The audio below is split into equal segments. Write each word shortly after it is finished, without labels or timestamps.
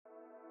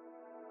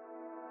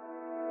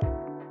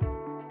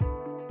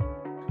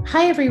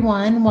Hi,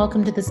 everyone.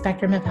 Welcome to the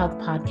Spectrum of Health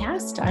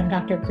podcast. I'm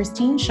Dr.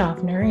 Christine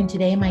Schaffner, and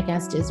today my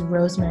guest is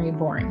Rosemary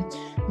Bourne.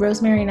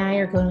 Rosemary and I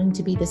are going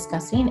to be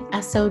discussing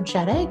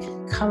esogetic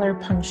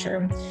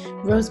colorpuncture.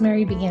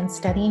 Rosemary began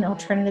studying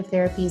alternative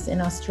therapies in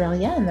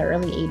Australia in the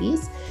early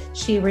 80s.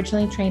 She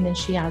originally trained in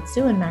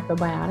shiatsu and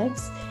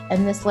macrobiotics,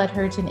 and this led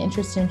her to an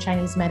interest in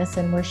Chinese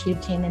medicine, where she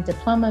obtained a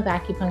diploma of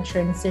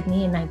acupuncture in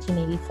Sydney in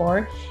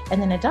 1984,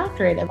 and then a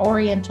doctorate of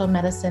Oriental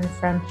medicine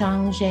from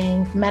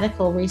Zhangjiang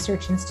Medical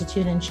Research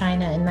Institute in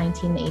China in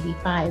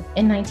 1985.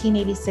 In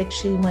 1986,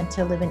 she went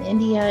to live in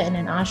India in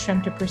an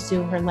ashram to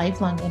pursue her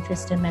lifelong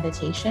interest in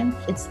meditation.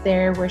 It's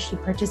there where she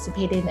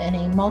participated in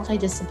a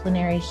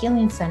multidisciplinary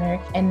healing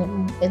center,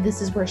 and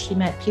this is where she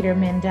met Peter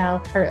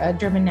Mandel, a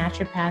German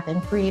naturopath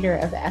and creator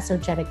of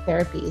Esogetic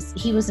therapies.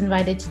 He was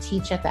invited to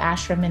teach at the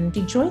ashram, and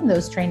she joined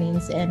those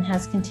trainings and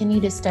has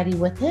continued to study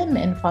with him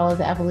and follow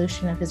the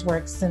evolution of his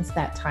work since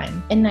that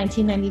time. In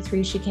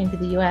 1993, she came to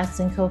the U.S.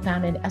 and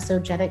co-founded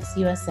Esogetics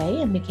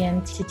USA and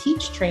began to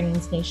teach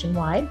trainings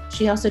nationwide.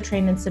 She also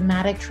trained in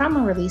somatic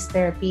trauma release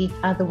therapy,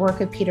 the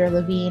work of Peter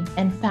Levine,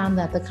 and found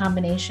that the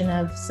combination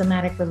of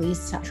somatic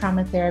release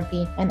trauma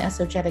therapy and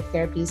esogetic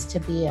therapies to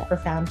be a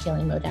profound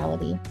healing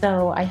modality.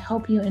 So I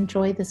hope you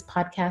enjoy this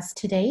podcast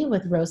today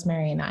with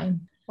Rosemary and I.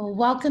 Well,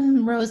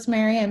 welcome,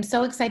 Rosemary. I'm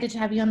so excited to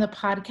have you on the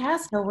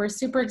podcast. So we're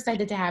super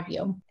excited to have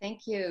you.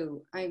 Thank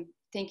you.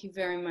 Thank you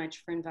very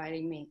much for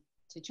inviting me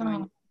to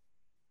join.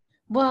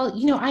 Well,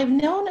 I've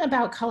known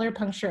about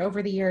colorpuncture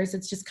over the years.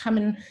 It's just come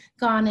and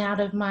gone out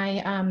of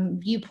my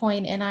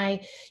viewpoint. And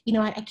I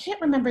can't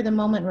remember the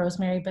moment,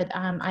 Rosemary, but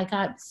I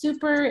got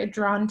super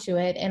drawn to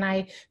it. And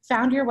I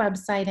found your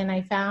website, and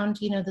I found,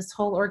 this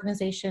whole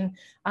organization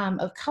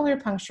of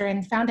colorpuncture,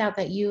 and found out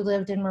that you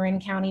lived in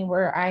Marin County,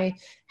 where I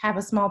have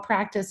a small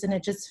practice. And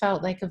it just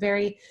felt like a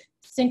very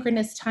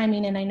synchronous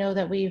timing. And I know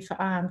that we've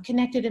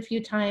connected a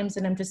few times,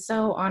 and I'm just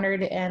so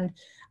honored and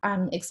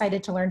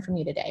excited to learn from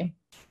you today.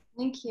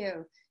 Thank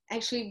you.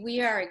 Actually,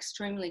 we are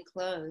extremely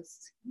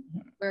close.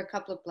 We're a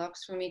couple of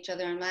blocks from each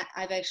other, and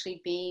I've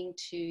actually been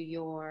to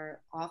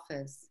your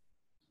office.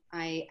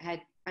 I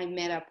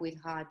met up with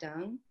Ha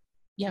Deng.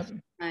 Yep.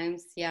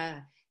 Times,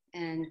 yeah,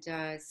 and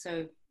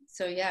so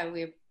yeah,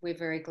 we're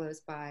very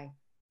close by.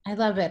 I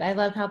love it. I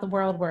love how the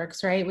world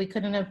works, right? We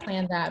couldn't have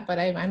planned that, but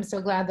I'm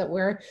so glad that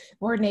we're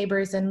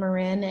neighbors in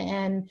Marin.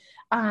 And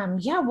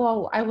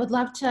well, I would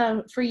love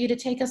for you to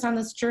take us on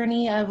this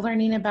journey of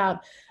learning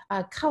about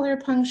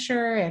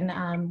colorpuncture,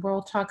 and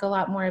we'll talk a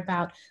lot more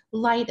about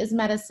light as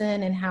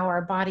medicine and how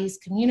our bodies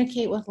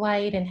communicate with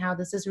light, and how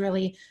this is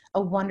really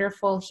a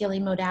wonderful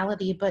healing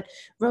modality. But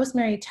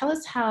Rosemary, tell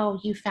us how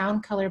you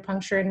found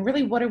colorpuncture, and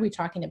really, what are we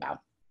talking about?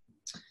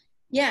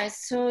 Yeah,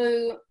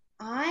 so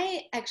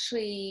I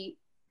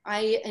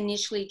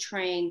initially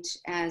trained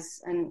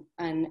as an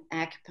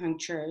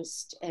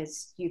acupuncturist,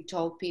 as you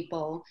told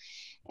people.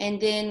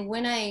 And then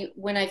when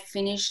I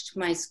finished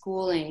my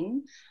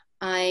schooling,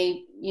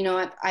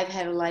 I've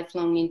had a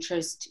lifelong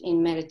interest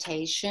in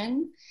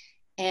meditation.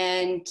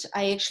 And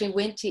I actually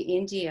went to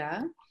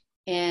India,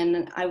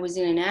 and I was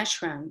in an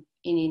ashram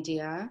in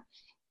India.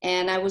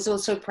 And I was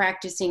also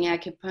practicing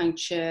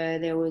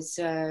acupuncture. There was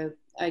a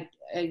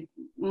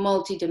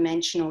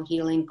multi-dimensional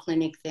healing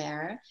clinic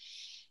there.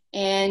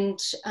 And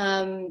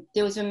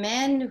there was a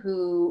man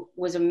who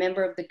was a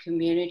member of the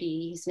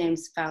community. His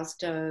name's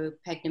Fausto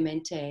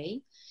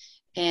Pagnamente,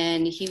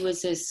 and he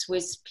was a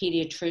Swiss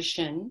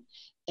pediatrician.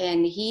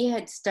 And he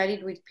had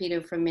studied with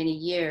Peter for many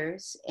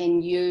years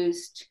and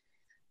used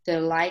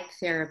the light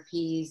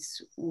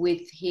therapies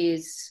with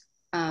his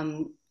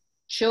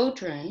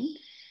children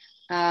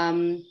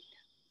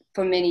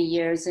for many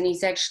years. And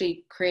he's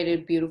actually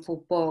created a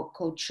beautiful book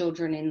called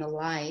Children in the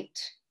Light.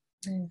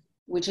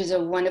 Which is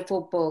a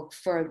wonderful book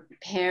for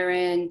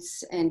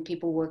parents and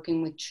people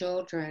working with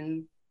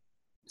children.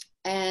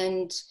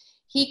 And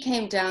he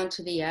came down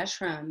to the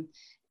ashram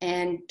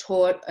and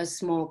taught a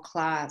small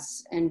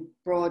class and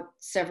brought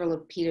several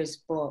of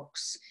Peter's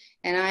books.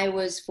 And I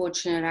was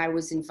fortunate, I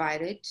was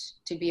invited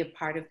to be a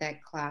part of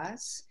that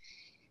class.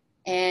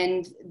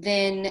 And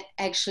then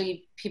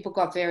actually people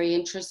got very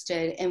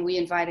interested, and we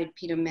invited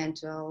Peter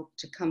Mandel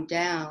to come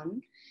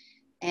down,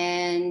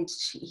 and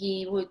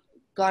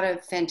got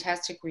a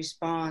fantastic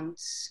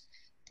response.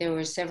 There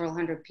were several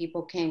hundred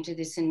people came to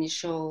this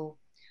initial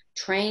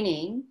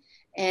training.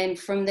 And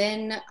from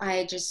then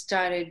I just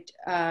started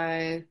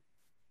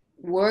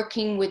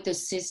working with the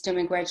system,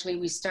 and gradually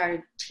we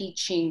started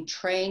teaching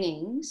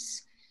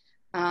trainings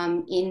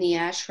in the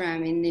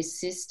ashram, in this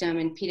system,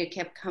 and Peter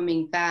kept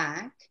coming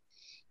back.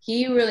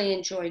 He really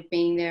enjoyed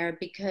being there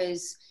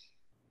because,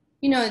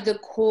 the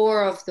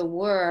core of the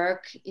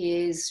work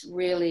is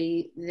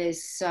really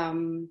this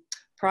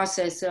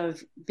process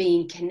of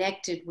being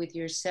connected with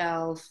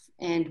yourself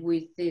and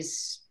with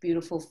this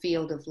beautiful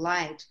field of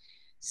light.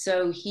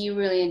 So he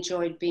really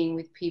enjoyed being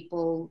with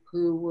people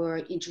who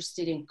were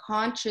interested in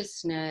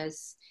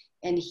consciousness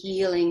and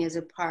healing as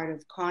a part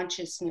of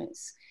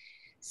consciousness.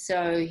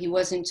 So he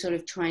wasn't sort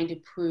of trying to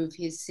prove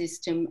his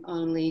system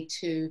only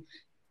to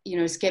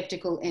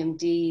skeptical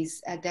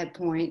MDs at that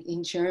point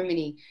in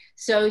Germany.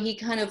 So he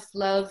kind of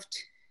loved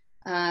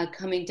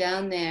coming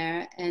down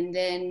there. And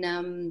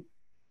then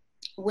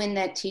when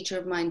that teacher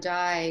of mine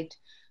died,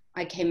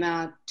 I came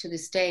out to the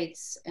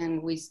States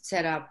and we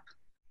set up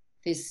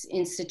this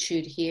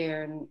institute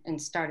here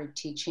and started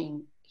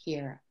teaching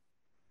here.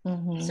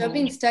 Mm-hmm. So I've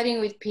been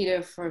studying with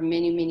Peter for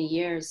many, many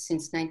years,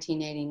 since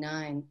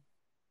 1989.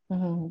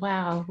 Mm-hmm.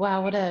 Wow.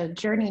 What a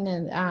journey,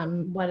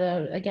 and what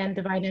a, again,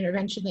 divine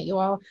intervention that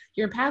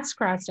your paths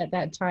crossed at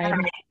that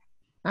time.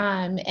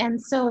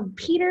 And so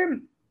Peter,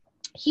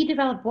 he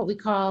developed what we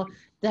call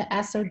the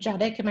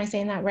esogetic, am I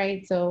saying that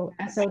right? So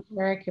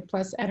esoteric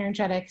plus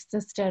energetic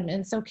system.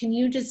 And so can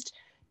you just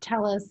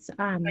tell us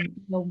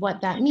what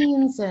that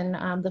means and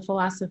the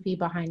philosophy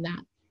behind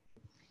that?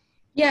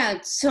 Yeah,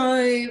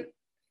 so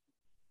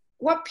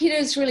what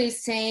Peter's really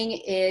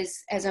saying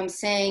is, as I'm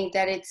saying,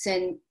 that it's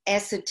an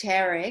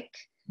esoteric.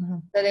 Mm-hmm.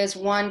 So there's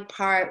one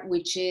part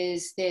which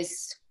is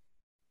this,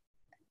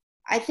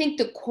 I think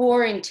the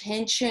core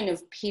intention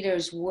of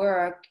Peter's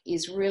work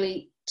is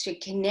really to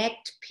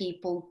connect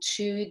people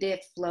to their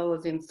flow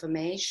of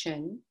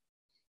information.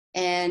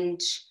 And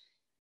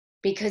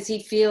because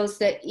he feels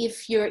that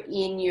if you're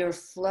in your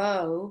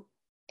flow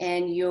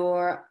and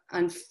you're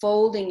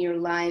unfolding your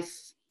life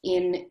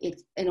in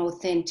an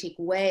authentic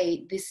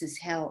way, this is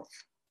health.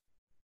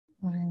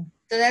 Mm-hmm.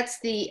 So that's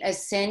the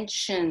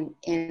ascension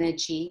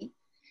energy.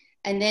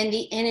 And then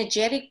the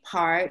energetic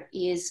part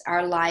is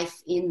our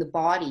life in the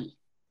body.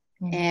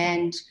 Mm-hmm.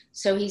 And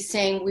so he's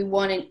saying we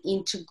want an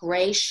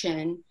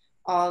integration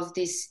of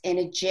this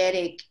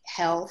energetic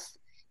health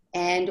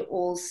and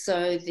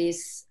also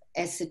this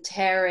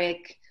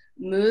esoteric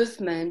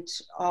movement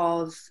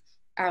of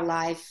our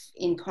life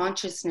in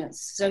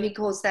consciousness. So he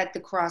calls that the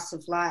cross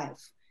of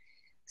life.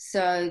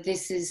 So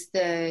this is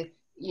the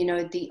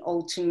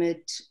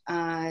ultimate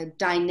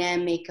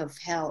dynamic of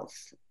health,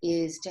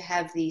 is to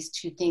have these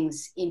two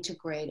things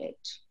integrated.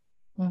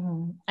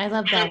 Mm-hmm. I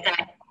love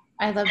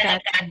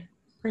that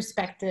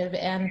perspective.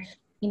 And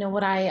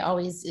what I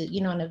always,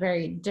 in a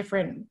very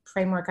different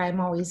framework, I'm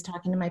always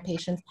talking to my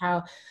patients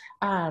how,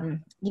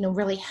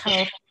 really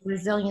health,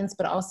 resilience,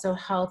 but also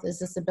health is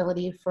this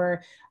ability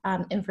for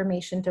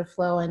information to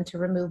flow and to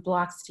remove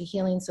blocks to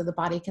healing so the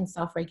body can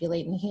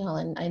self-regulate and heal.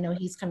 And I know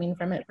he's coming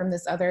from it from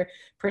this other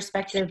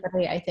perspective,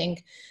 but I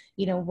think,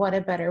 what a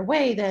better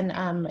way than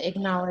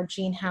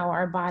acknowledging how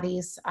our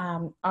bodies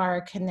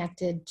are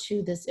connected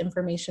to this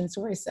information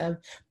source of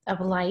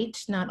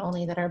light, not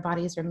only that our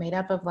bodies are made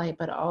up of light,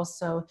 but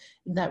also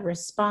that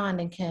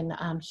respond and can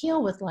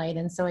heal with light.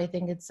 And so I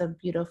think it's a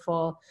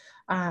beautiful,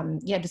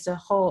 just a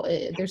whole,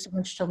 there's so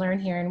much to learn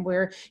here. And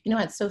we're,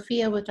 at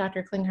Sophia with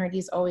Dr. Klinghardt,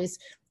 he's always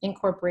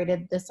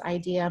incorporated this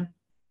idea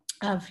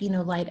of,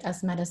 light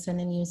as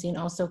medicine, and using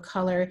also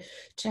color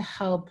to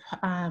help,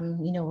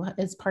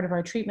 as part of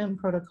our treatment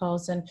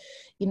protocols. And,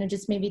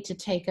 just maybe to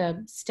take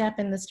a step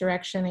in this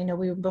direction. I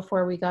know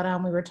before we got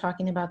on, we were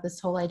talking about this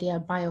whole idea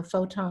of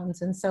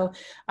biophotons. And so,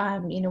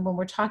 when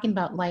we're talking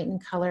about light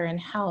and color and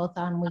health,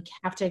 we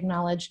have to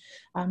acknowledge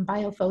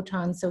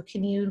biophotons. So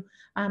can you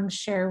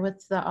share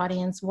with the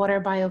audience, what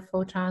are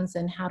biophotons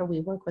and how do we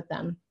work with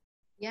them?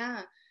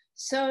 Yeah,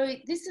 so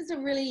this is a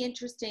really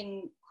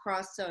interesting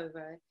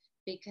crossover,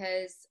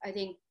 because I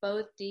think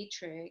both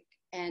Dietrich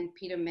and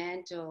Peter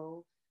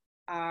Mandel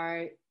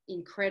are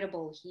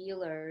incredible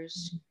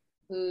healers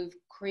who've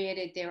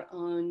created their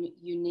own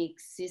unique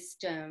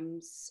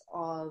systems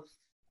of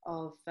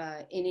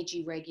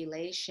energy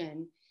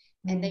regulation.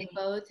 And they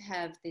both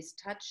have this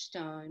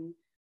touchstone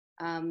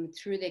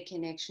through their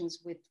connections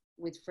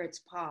with Fritz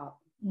Popp.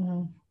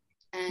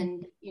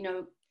 And,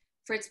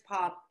 Fritz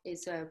Popp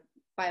is a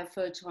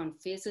biophoton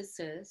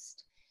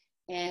physicist,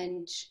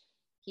 and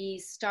he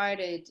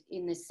started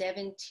in the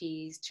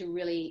 70s to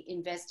really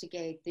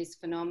investigate this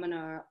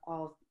phenomena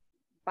of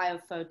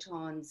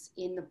biophotons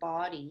in the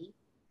body.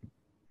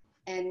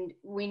 And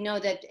we know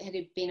that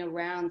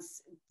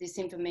this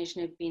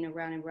information had been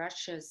around in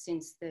Russia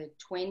since the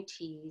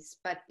 20s,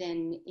 but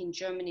then in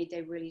Germany,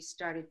 they really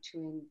started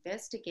to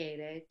investigate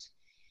it.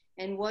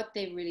 And what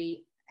they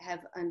really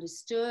have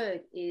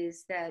understood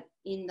is that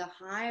in the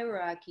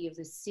hierarchy of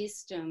the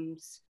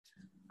systems,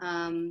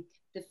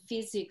 the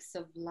physics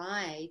of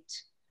light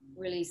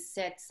really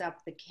sets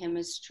up the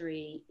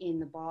chemistry in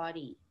the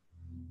body.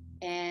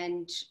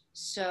 And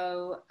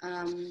so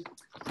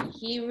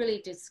he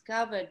really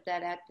discovered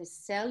that at the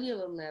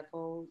cellular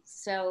level,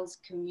 cells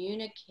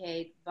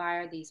communicate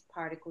via these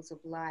particles of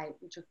light,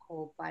 which are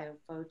called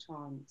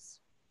biophotons.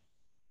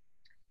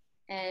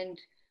 And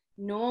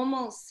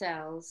normal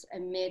cells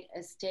emit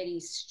a steady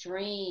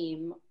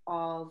stream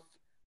of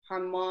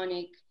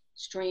harmonic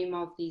stream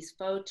of these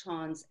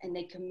photons, and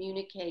they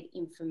communicate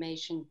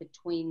information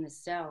between the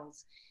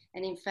cells.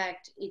 And in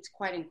fact, it's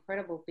quite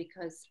incredible,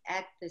 because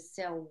at the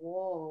cell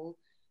wall,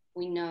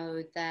 we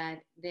know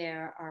that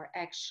there are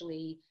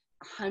actually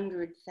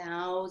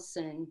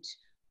 100,000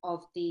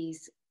 of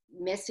these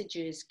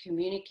messages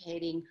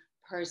communicating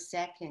per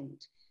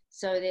second.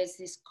 So there's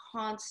this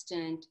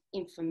constant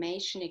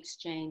information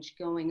exchange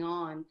going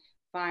on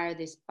via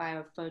this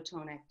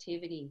biophoton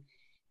activity.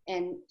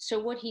 And so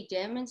what he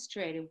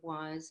demonstrated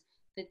was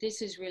that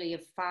this is really a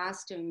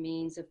faster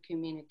means of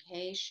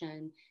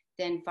communication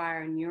than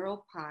via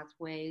neural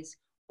pathways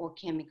or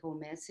chemical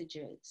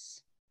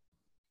messages.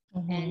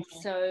 Mm-hmm. And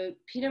so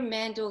Peter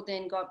Mendel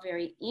then got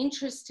very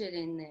interested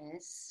in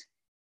this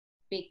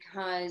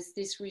because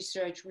this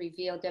research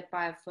revealed that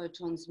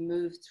biophotons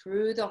move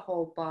through the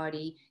whole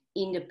body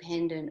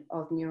independent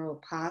of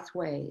neural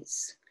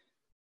pathways.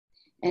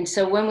 And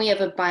so when we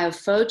have a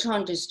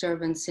biophoton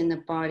disturbance in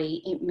the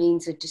body, it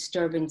means a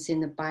disturbance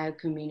in the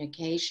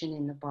biocommunication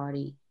in the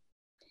body.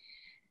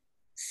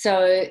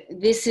 So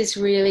this is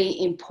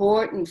really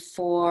important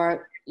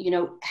for,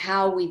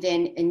 how we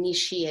then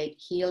initiate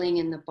healing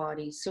in the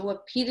body. So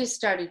what Peter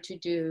started to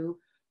do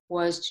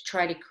was to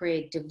try to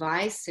create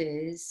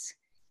devices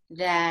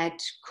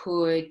that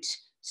could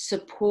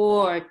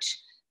support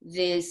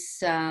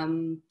this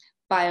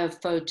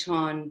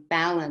biophoton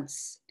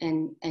balance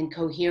and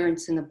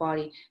coherence in the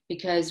body,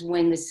 because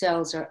when the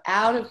cells are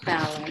out of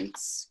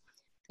balance,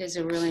 there's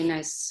a really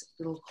nice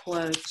little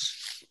quote.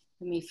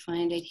 Let me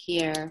find it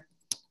here.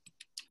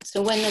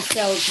 So when the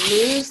cells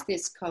lose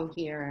this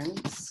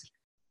coherence,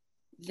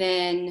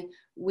 then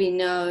we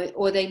know,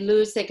 or they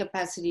lose their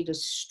capacity to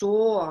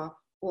store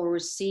or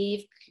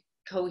receive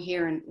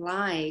coherent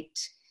light,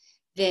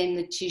 then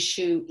the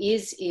tissue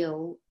is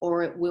ill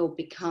or it will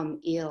become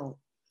ill.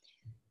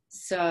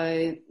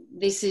 So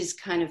this is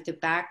kind of the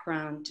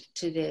background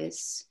to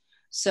this.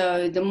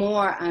 So the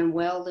more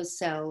unwell the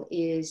cell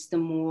is, the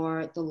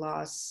more the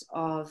loss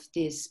of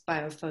this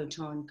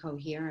biophoton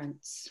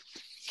coherence.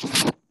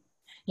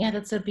 Yeah,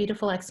 that's a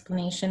beautiful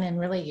explanation. And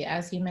really,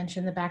 as you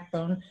mentioned, the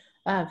backbone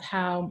of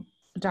how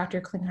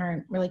Dr.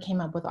 Klinghardt really came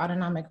up with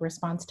autonomic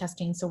response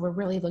testing. So we're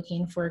really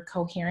looking for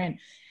coherent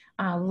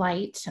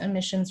light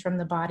emissions from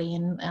the body,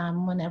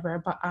 and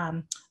whenever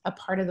a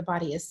part of the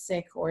body is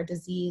sick or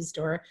diseased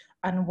or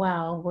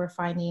unwell, we're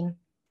finding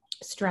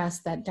stress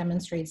that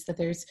demonstrates that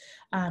there's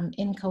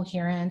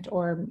incoherent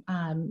or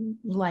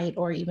light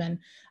or even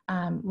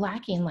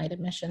lacking light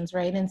emissions,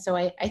 right? And so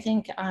I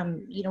think,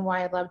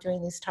 why I love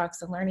doing these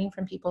talks and learning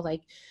from people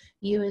like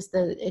you is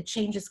that it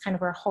changes kind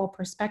of our whole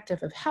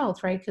perspective of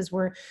health, right? Because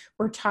we're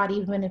taught,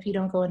 even if you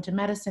don't go into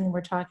medicine,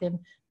 we're talking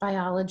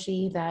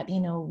biology, that,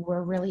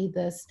 we're really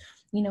this,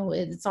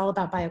 it's all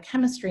about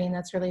biochemistry. And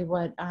that's really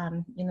what,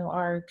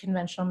 our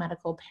conventional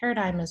medical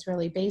paradigm is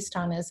really based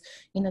on, is,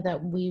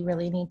 that we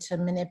really need to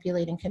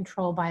manipulate and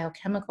control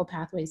biochemical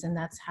pathways. And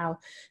that's how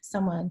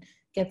someone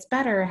gets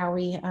better, how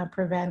we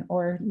prevent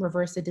or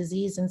reverse a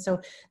disease. And so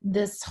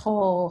this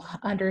whole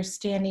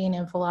understanding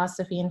and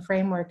philosophy and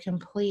framework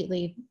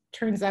completely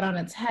turns that on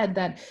its head,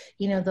 that,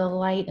 the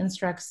light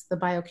instructs the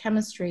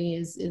biochemistry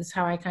is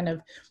how I kind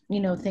of,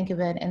 think of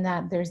it. And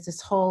that there's this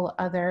whole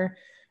other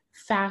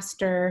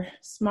faster,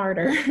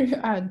 smarter,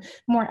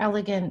 more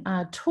elegant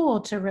tool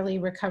to really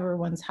recover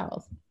one's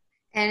health.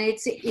 And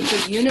it's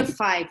a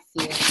unified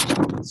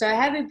field. So I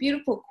have a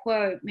beautiful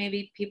quote.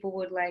 Maybe people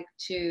would like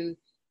to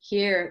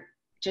hear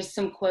just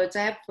some quotes.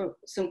 I have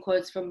some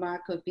quotes from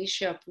Marco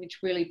Bishop, which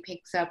really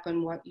picks up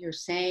on what you're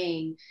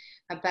saying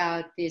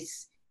about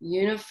this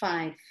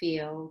unified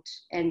field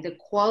and the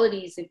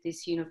qualities of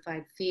this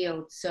unified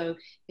field. So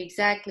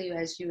exactly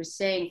as you were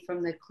saying,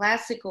 from the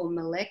classical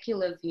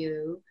molecular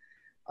view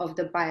of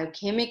the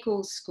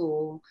biochemical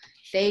school,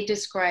 they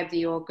describe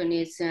the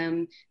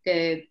organism,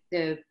 the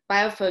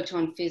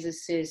biophoton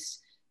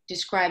physicists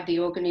describe the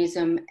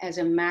organism as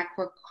a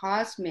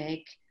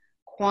macrocosmic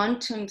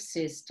quantum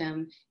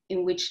system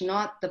in which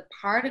not the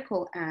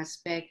particle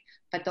aspect,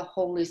 but the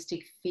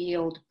holistic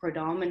field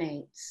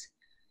predominates.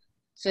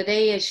 So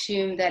they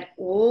assume that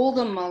all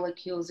the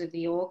molecules of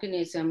the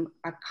organism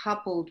are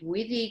coupled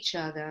with each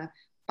other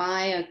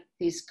by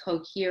this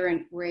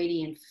coherent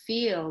radiant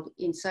field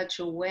in such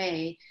a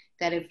way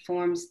that it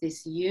forms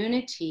this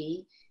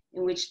unity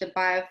in which the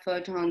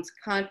biophotons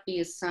can't be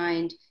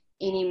assigned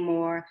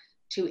anymore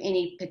to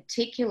any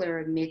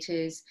particular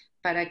emitters,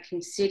 but are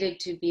considered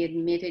to be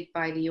emitted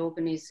by the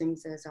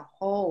organisms as a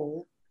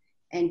whole.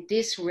 And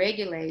this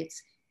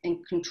regulates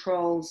and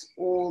controls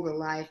all the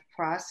life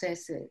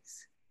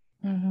processes.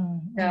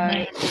 Mm-hmm. So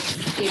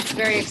it's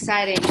very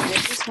exciting.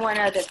 There's just one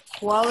other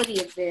quality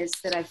of this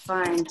that I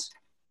find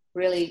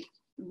really,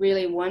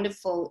 really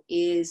wonderful,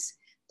 is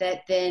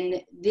that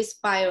then this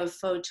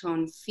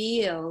biophoton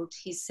field,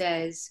 he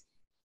says,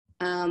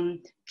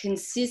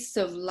 consists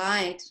of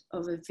light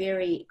of a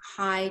very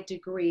high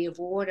degree of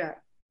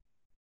order.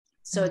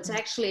 So it's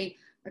actually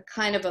a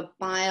kind of a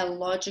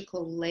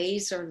biological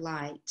laser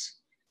light.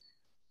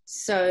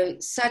 So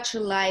such a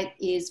light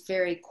is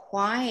very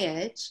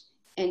quiet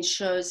and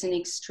shows an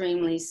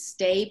extremely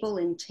stable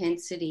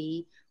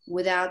intensity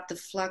without the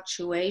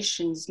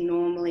fluctuations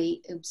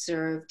normally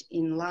observed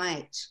in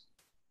light.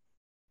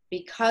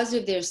 Because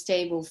of their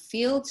stable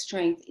field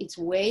strength, its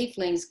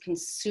wavelengths can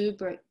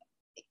superimpose,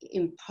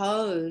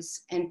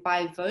 and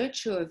by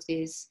virtue of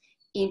this,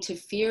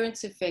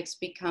 interference effects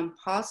become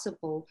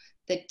possible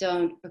that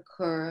don't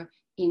occur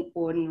in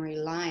ordinary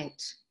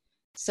light.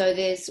 So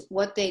there's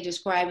what they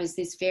describe as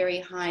this very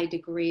high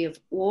degree of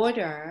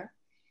order,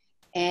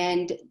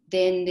 and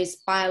then this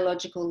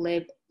biological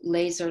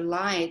laser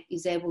light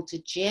is able to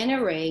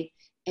generate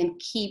and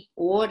keep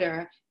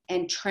order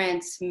and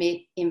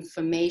transmit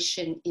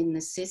information in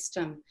the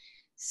system.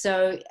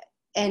 So,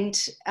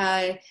 and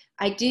I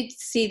did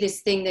see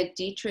this thing that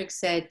Dietrich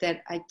said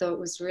that I thought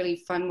was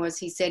really fun, was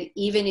he said,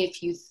 even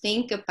if you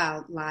think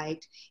about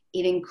light,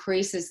 it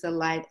increases the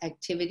light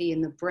activity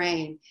in the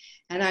brain.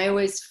 And I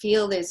always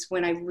feel this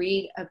when I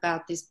read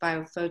about this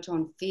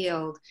biophoton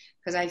field,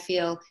 because I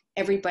feel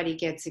everybody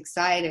gets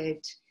excited.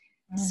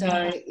 Mm-hmm.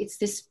 So it's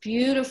this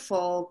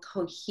beautiful,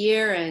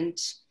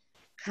 coherent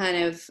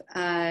kind of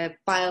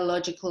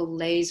biological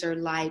laser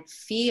light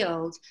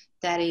field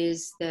that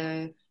is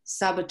the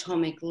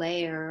subatomic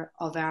layer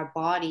of our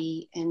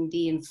body and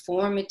the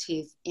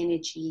informative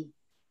energy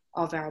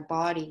of our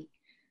body.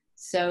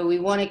 So we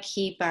want to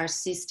keep our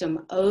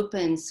system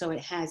open so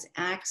it has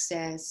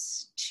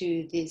access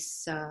to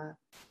this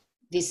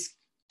this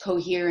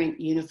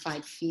coherent,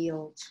 unified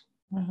field.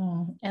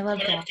 Mm-hmm. I love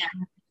that.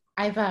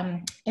 I've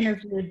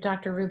interviewed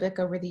Dr. Rubik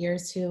over the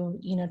years, who,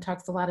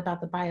 talks a lot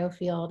about the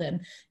biofield and,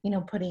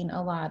 putting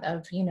a lot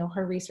of,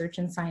 her research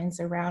and science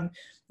around,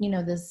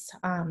 this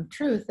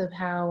truth of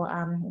how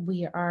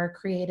we are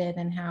created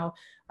and how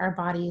our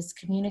bodies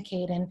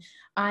communicate. And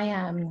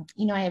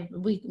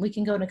we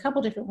can go in a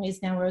couple different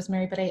ways now,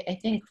 Rosemary, but I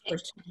think for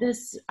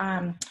this,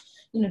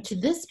 to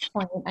this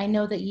point, I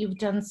know that you've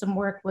done some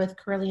work with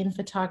Kirlian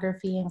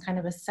photography and kind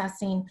of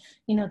assessing,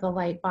 the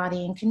light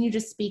body. And can you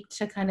just speak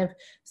to kind of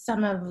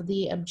some of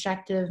the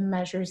objective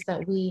measures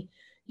that we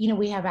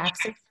have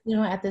access to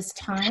at this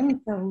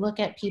time to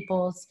look at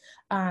people's,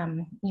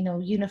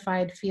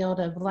 unified field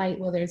of light,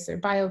 whether it's their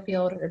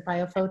biofield or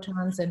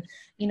biophotons. And,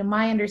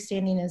 my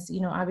understanding is,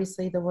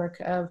 obviously the work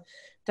of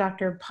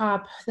Dr.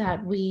 Pop,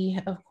 that we,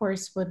 of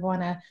course, would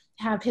want to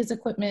have his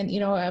equipment,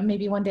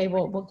 maybe one day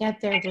we'll get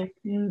there to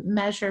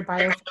measure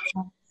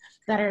biophotons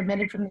that are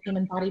emitted from the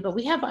human body. But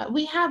we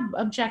have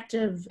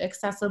objective,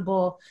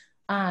 accessible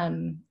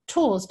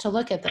tools to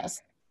look at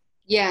this.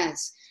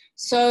 Yes.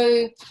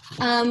 So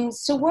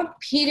what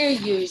Peter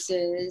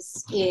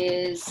uses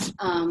is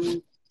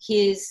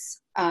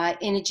his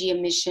energy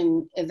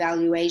emission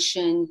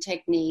evaluation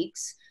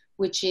techniques,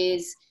 which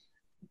is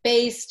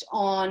based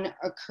on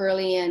a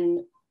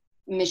Kirlian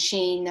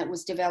machine that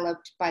was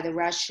developed by the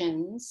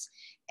Russians.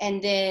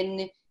 And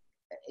then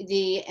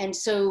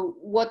so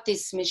what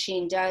this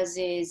machine does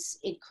is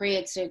it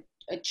creates a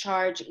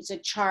charge, it's a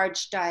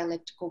charged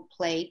dialectical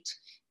plate,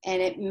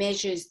 and it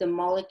measures the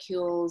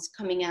molecules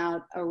coming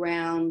out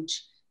around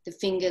the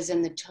fingers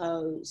and the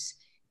toes.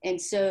 And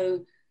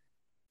so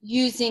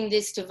using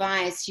this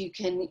device, you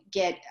can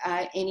get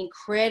an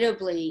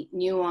incredibly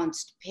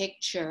nuanced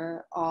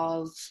picture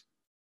of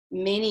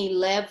many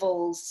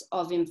levels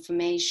of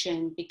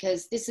information,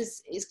 because this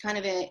is kind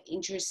of an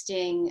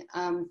interesting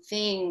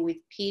thing with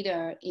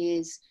Peter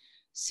is,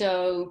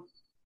 so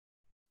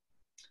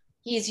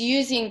he's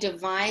using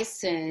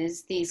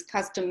devices, these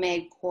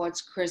custom-made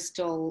quartz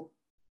crystal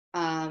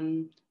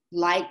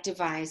light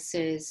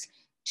devices,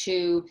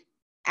 to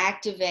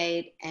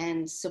activate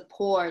and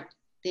support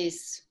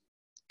this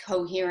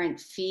coherent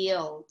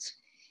field.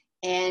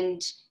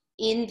 And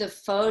in the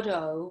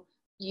photo,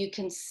 you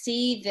can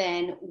see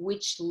then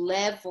which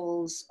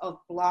levels of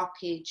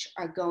blockage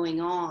are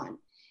going on.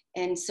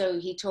 And so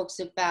he talks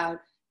about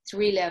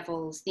 3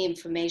 levels: the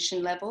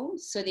information level,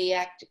 so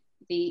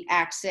the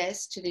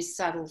access to this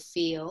subtle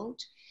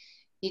field.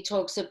 He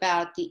talks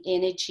about the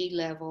energy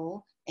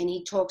level, and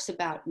he talks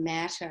about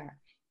matter.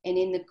 And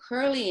in the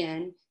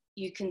Kirlian,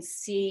 you can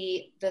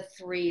see the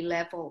 3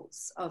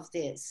 levels of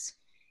this.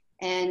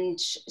 And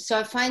so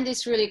I find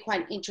this really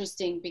quite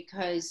interesting,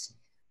 because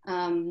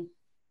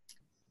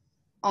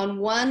on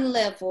one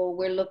level,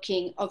 we're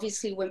looking,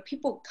 obviously, when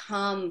people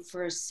come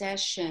for a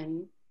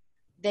session,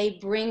 they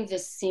bring the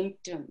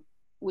symptom,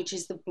 which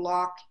is the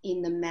block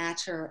in the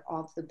matter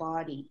of the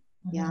body.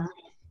 Mm-hmm. Yeah.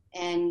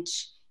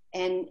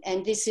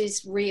 And this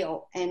is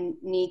real and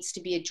needs to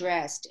be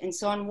addressed. And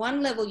so on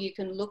one level, you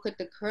can look at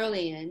the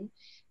Kirlian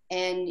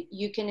and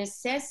you can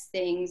assess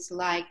things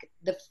like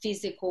the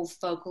physical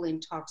focal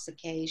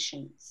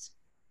intoxications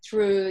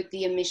through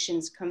the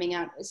emissions coming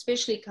out,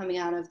 especially coming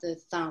out of the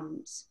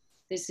thumbs.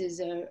 This is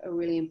a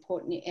really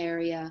important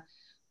area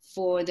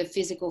for the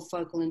physical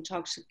focal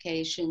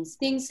intoxications.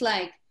 Things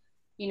like,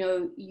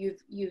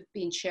 you've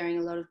been sharing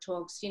a lot of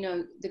talks,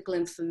 the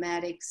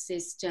glymphatic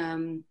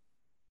system,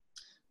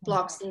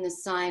 blocks in the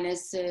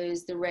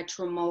sinuses, the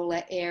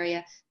retromolar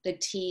area, the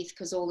teeth,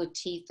 because all the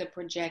teeth are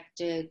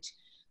projected.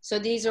 So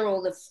these are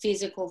all the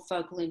physical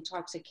focal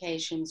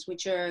intoxications,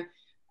 which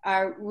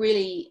are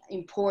really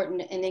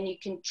important. And then you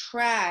can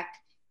track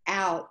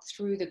out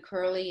through the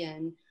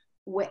Kirlian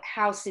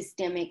how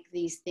systemic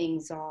these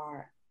things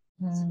are.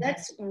 Mm. So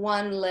that's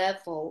one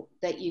level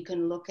that you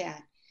can look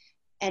at.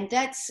 And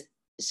that's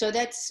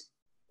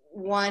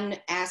one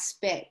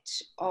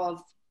aspect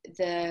of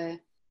the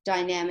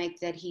dynamic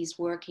that he's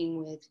working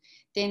with.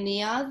 Then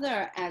the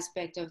other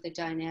aspect of the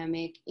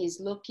dynamic is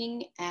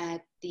looking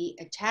at the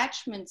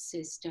attachment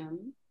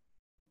system.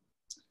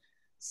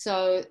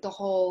 So the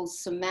whole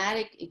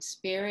somatic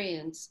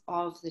experience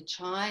of the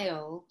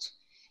child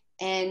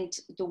and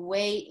the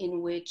way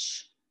in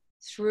which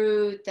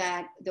through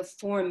that, the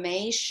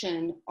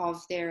formation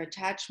of their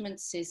attachment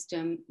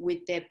system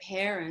with their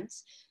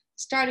parents,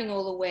 starting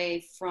all the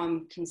way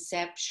from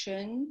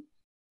conception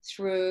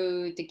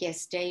through the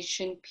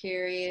gestation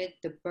period,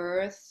 the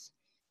birth,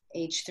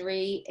 age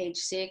 3, age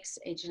 6,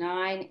 age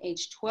 9,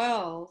 age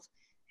 12,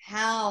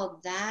 how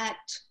that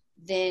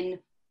then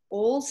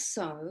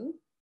also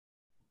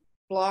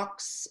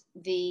blocks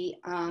the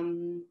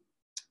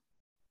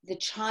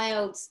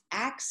child's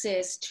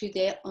access to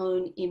their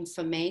own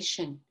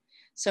information.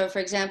 So, for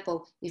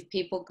example, if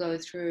people go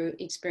through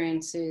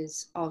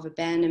experiences of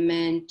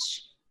abandonment,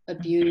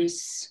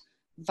 abuse,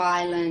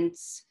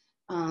 violence,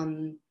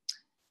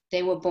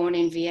 they were born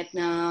in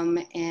Vietnam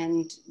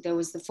and there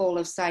was the fall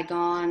of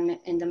Saigon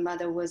and the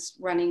mother was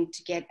running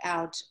to get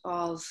out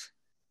of,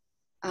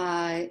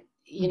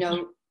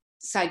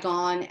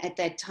 Saigon at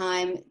that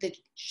time, the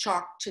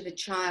shock to the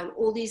child,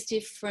 all these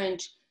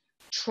different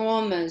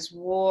traumas,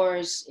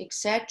 wars,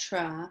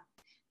 etc.,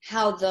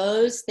 how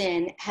those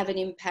then have an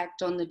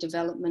impact on the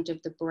development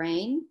of the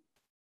brain,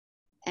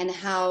 and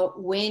how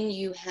when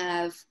you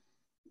have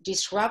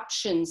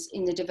disruptions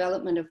in the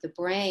development of the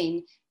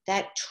brain,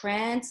 that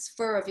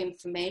transfer of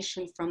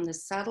information from the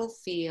subtle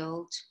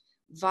field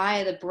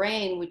via the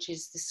brain, which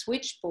is the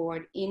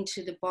switchboard,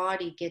 into the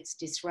body gets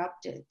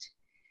disrupted.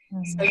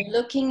 So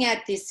looking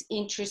at this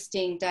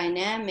interesting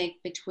dynamic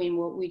between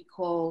what we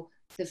call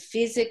the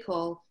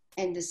physical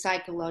and the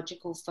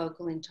psychological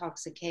focal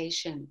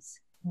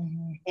intoxications.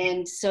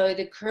 And so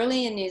the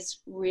Kirlian is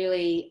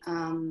really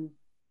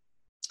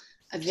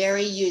a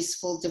very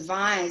useful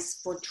device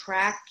for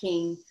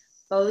tracking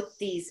both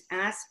these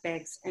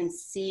aspects and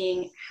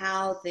seeing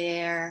how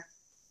they're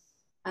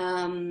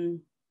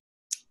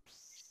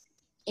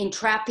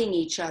entrapping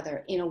each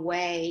other in a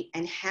way,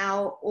 and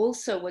how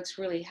also what's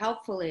really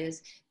helpful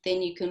is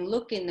then you can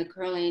look in the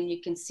Kirlian,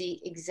 you can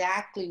see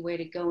exactly where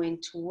to go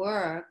into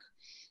work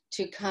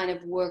to kind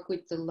of work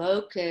with the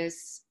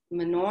locus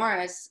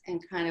minoris, and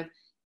kind of,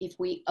 if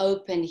we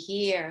open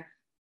here,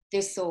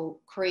 this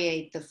will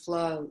create the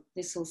flow.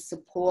 This will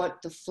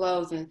support the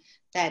flow of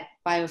that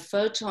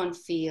biophoton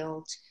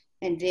field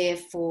and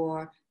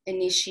therefore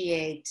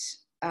initiate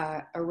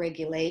a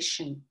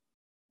regulation.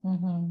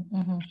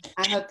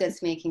 I hope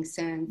that's making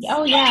sense.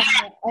 Oh yeah,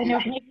 I know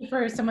maybe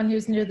for someone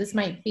who's new, this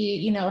might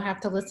be, have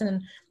to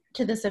listen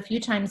to this a few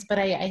times, but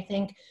I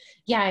think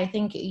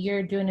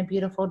you're doing a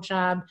beautiful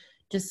job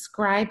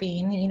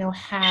describing,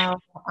 how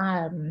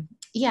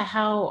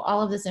how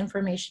all of this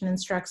information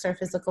instructs our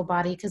physical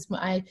body. Because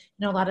I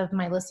know a lot of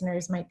my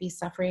listeners might be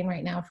suffering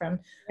right now from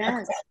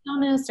a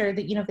illness, or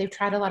that, if they've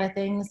tried a lot of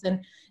things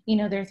and,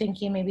 they're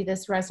thinking maybe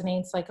this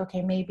resonates, like,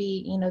 okay,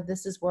 maybe,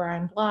 this is where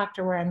I'm blocked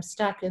or where I'm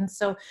stuck. And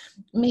so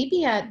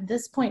maybe at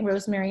this point,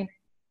 Rosemary,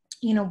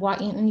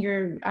 and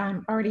you're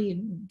already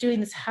doing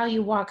this, how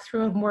you walk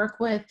through and work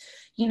with,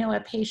 a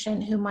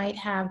patient who might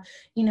have,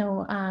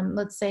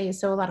 let's say,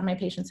 so a lot of my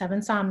patients have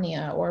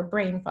insomnia or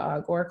brain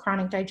fog or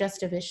chronic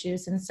digestive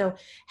issues. And so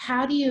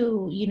how do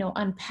you,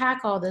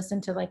 unpack all this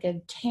into like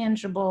a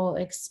tangible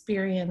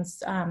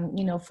experience,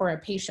 for a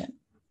patient?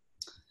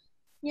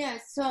 Yeah.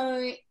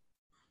 So,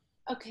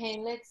 okay,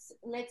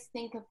 let's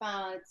think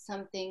about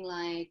something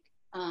like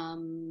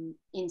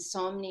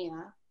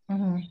insomnia.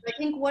 I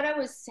think what I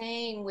was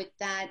saying with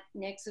that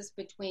nexus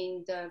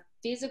between the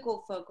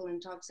physical focal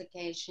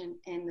intoxication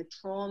and the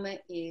trauma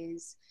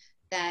is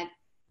that,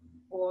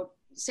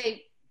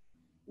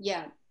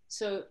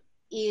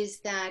 is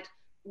that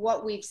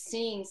what we've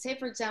seen, say,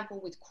 for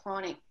example, with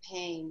chronic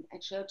pain.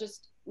 Actually, I'll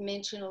just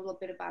mention a little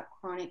bit about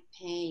chronic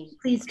pain.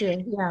 Please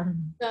do, yeah.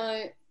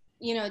 So,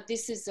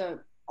 this is a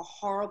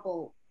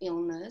horrible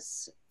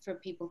illness for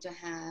people to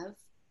have.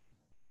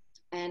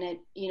 And it,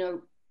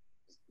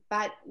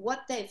 but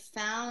what they've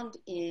found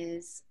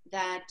is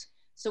that,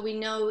 so we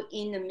know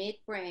in the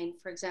midbrain,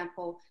 for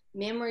example,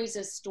 memories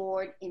are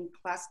stored in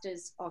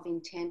clusters of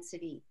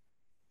intensity.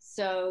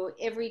 So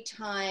every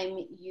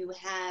time you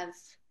have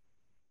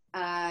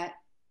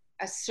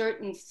a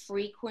certain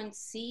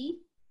frequency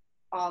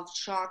of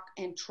shock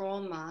and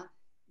trauma,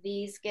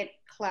 these get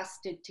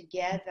clustered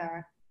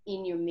together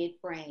in your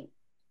midbrain.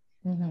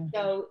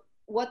 So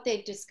what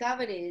they've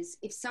discovered is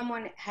if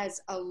someone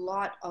has a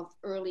lot of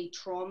early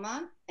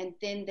trauma and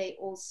then they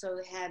also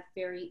have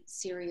very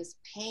serious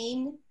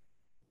pain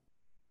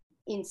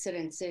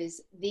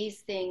incidences,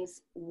 these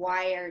things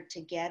wire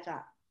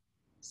together.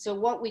 So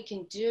what we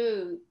can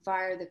do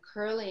via the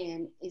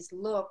Kirlian is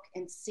look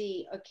and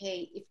see,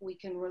 okay, if we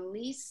can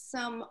release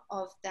some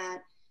of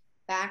that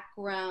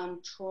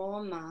background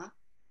trauma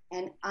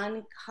and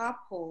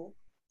uncouple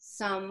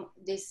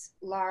this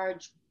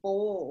large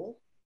ball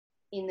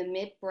in the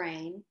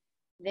midbrain,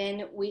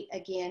 then we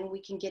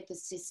can get the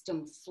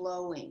system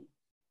flowing.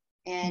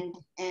 and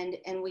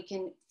we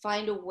can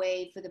find a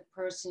way for the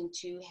person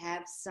to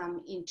have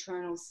some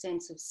internal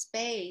sense of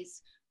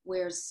space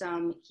where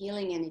some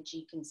healing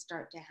energy can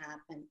start to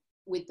happen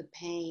with the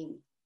pain.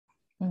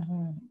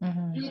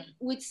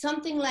 With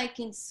something like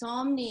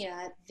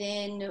insomnia,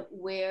 then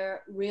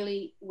we're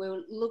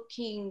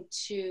looking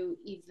to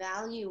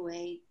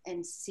evaluate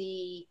and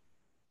see.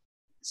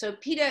 So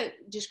Peter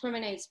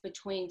discriminates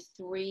between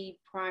 3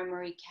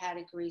 primary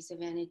categories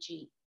of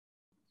energy.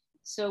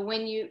 So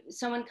when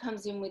someone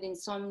comes in with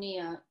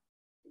insomnia,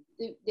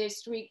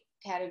 there's 3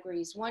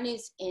 categories. One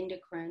is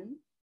endocrine,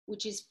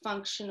 which is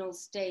functional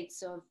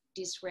states of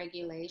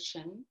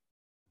dysregulation.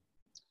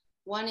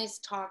 One is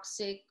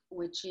toxic,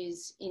 which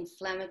is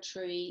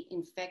inflammatory,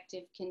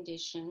 infective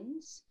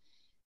conditions.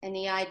 And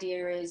the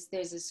idea is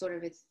there's a sort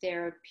of a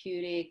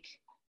therapeutic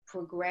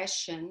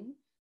progression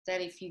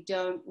that if you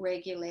don't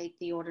regulate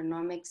the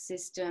autonomic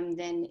system,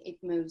 then it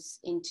moves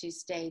into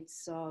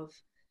states of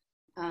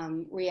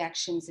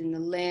reactions in the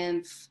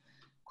lymph,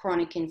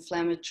 chronic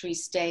inflammatory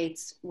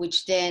states,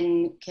 which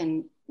then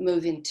can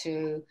move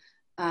into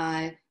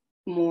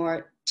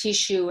more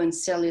tissue and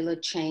cellular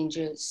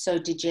changes, so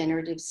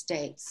degenerative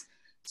states.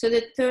 So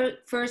the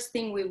first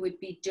thing we would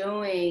be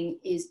doing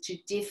is to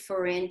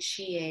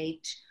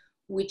differentiate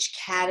which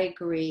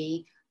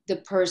category the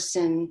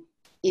person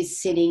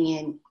is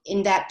sitting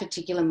in that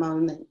particular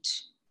moment.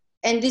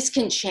 And this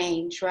can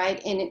change,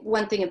 right? And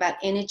one thing about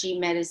energy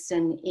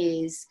medicine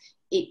is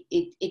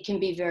it can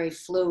be very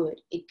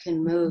fluid. It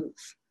can move.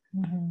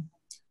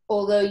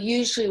 Although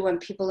usually when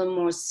people are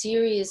more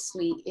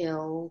seriously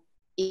ill,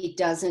 it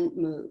doesn't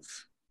move.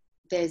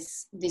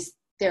 There's this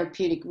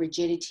therapeutic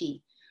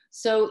rigidity.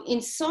 So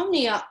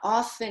insomnia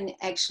often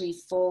actually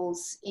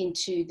falls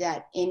into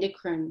that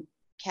endocrine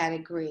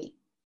category.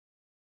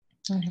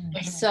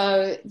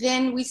 So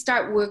then we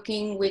start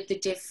working with the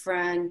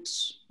different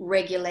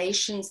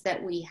regulations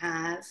that we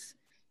have,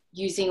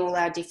 using all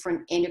our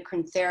different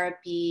endocrine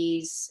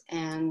therapies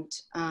and,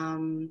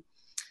 and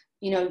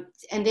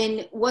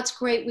then what's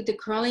great with the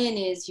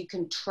Kirlian is you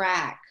can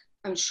track.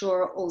 I'm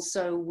sure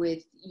also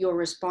with your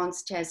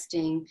response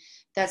testing,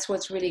 that's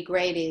what's really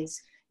great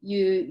is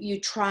you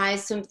try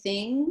some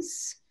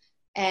things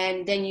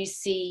and then you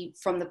see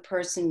from the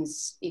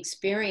person's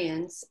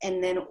experience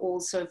and then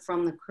also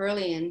from the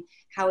Kirlian,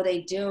 how are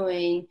they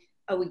doing?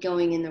 Are we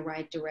going in the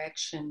right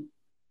direction?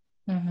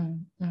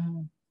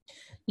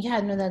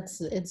 Yeah, no,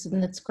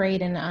 that's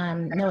great.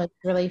 And no, it's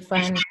really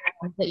fun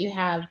that you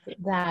have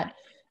that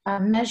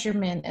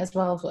measurement as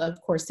well as,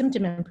 of course,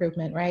 symptom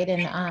improvement, right?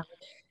 And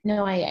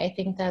no, I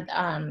think that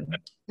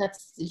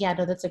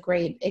that's a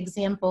great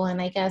example. And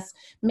I guess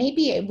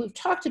maybe we've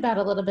talked about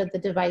a little bit the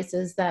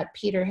devices that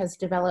Peter has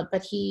developed,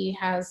 but he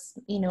has,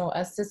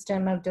 a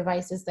system of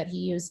devices that he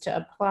used to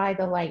apply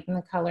the light and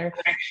the color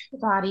to the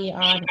body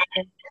on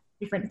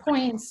different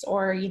points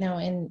or,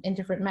 in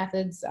different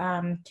methods.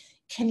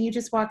 Can you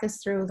just walk us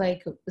through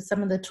like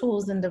some of the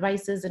tools and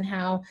devices and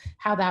how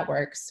that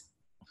works?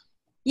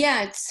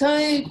 Yeah.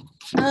 So,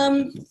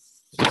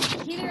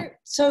 Peter,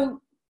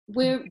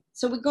 we're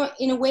going,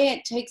 in a way,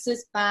 it takes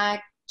us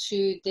back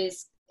to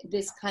this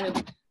kind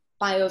of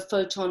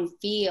biophoton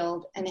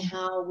field and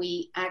how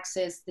we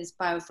access this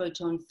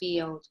biophoton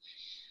field.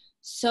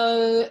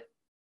 So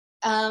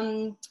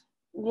one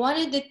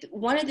of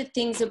the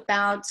things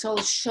about, so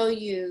I'll show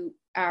you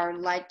our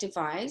light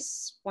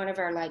device, one of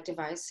our light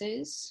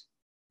devices.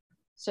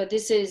 So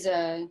this is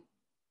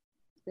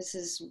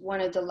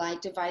one of the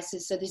light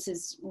devices. So this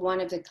is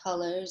one of the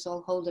colors.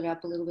 I'll hold it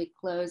up a little bit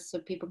close so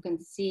people can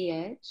see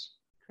it.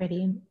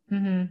 Pretty.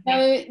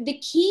 So the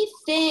key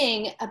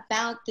thing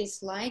about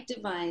this light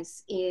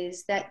device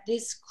is that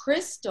this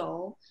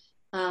crystal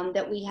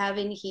that we have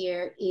in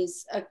here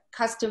is a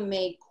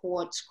custom-made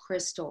quartz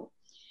crystal.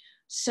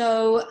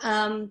 So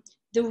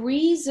the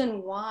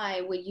reason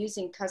why we're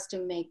using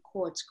custom-made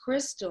quartz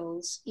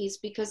crystals is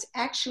because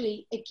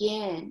actually,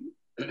 again,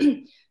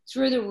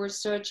 through the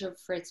research of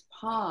Fritz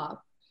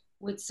Popp,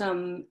 with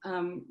some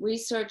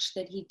research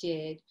that he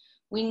did,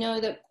 we know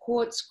that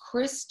quartz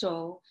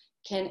crystal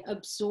can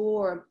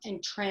absorb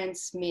and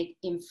transmit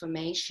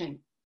information.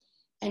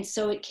 And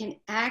so it can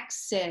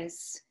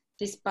access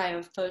this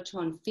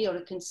biophoton field.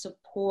 It can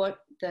support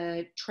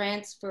the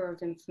transfer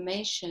of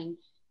information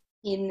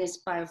in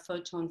this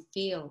biophoton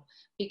field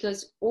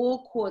because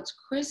all quartz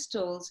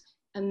crystals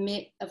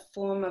emit a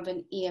form of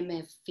an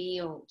EMF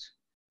field.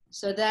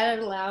 So that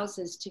allows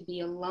us to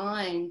be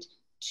aligned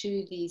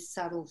to these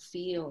subtle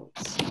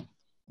fields.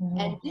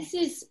 And this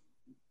is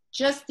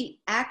just the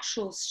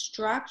actual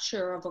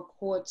structure of a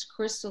quartz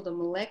crystal, the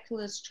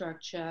molecular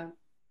structure.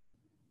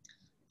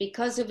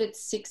 Because of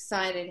its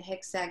 6-sided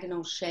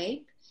hexagonal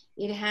shape,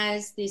 it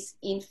has this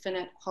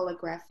infinite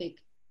holographic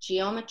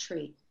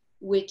geometry,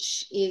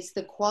 which is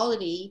the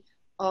quality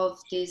of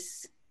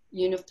this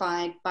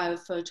unified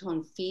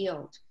biophoton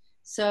field.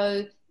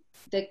 So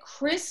the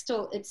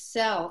crystal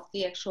itself,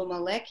 the actual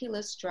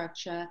molecular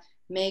structure,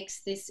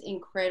 makes this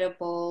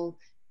incredible,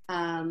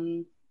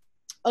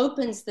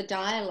 opens the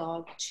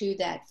dialogue to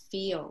that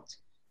field.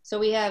 So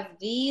we have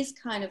these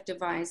kind of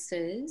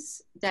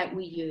devices that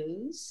we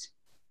use.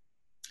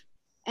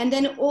 And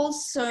then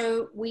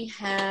also we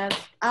have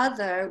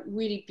other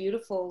really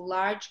beautiful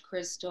large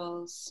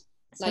crystals,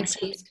 like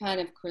these kind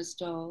of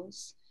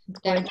crystals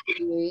that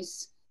we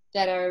use,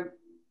 that are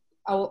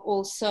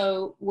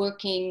also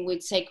working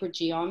with sacred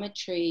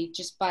geometry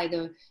just by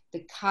the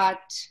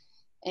cut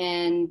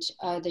and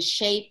the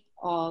shape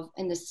of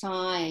and the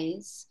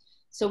size.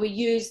 So we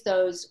use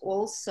those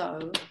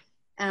also.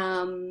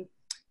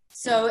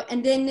 So,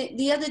 and then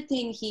the other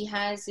thing he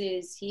has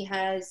is he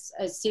has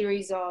a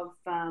series of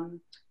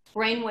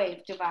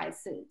brainwave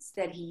devices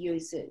that he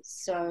uses.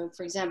 So,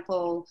 for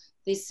example,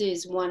 this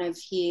is one of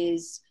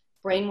his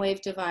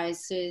brainwave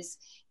devices,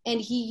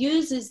 and he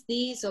uses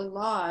these a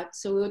lot.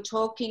 So we were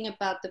talking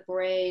about the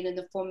brain and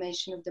the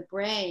formation of the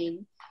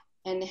brain,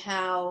 and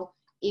how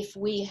if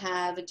we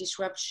have a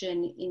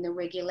disruption in the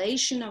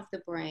regulation of the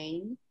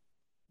brain,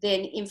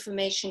 then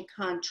information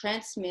can't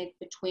transmit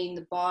between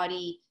the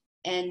body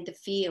and the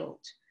field.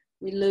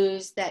 We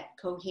lose that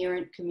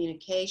coherent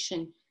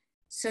communication.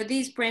 So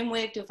these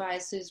brainwave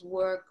devices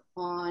work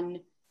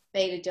on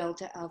beta,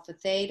 delta, alpha,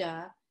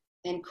 theta,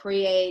 and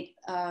create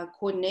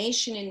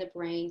coordination in the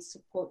brain,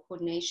 support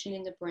coordination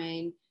in the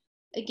brain,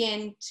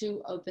 again,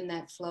 to open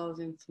that flow of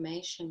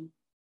information.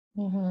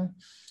 Mm-hmm.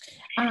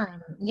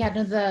 Yeah,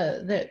 no,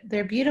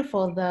 they're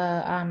beautiful.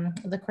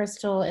 The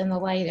crystal and the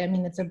light. I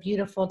mean, it's a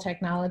beautiful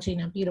technology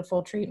and a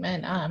beautiful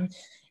treatment.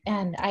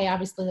 And I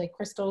obviously like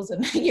crystals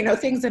and,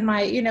 things in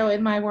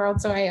my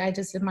world. So I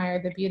just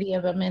admire the beauty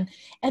of them.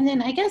 And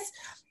then I guess,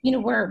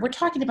 we're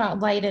talking about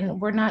light, and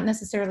we're not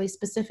necessarily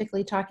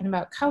specifically talking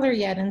about color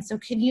yet. And so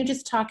can you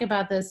just talk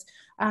about this,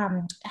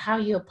 how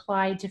you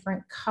apply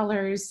different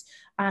colors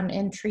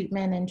in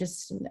treatment, and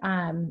just,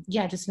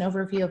 just an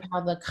overview of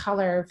how the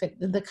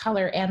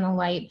color and the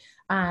light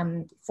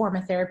form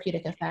a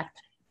therapeutic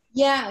effect?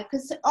 Yeah,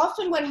 because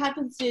often what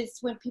happens is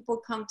when people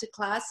come to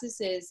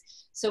classes is,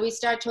 so we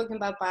start talking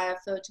about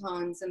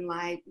biophotons and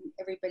light, and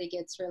everybody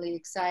gets really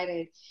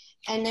excited.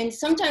 And then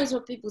sometimes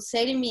what people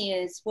say to me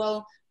is,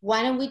 well,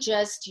 why don't we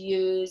just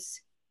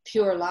use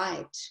pure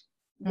light?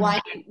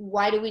 Why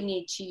do we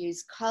need to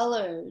use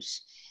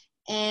colors?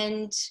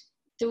 And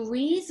the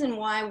reason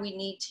why we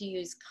need to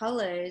use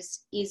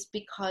colors is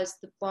because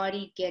the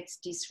body gets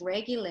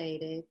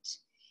dysregulated.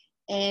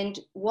 And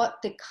what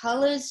the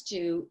colors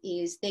do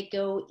is they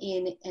go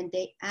in and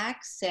they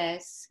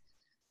access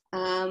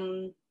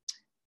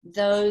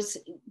those,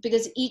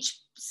 because each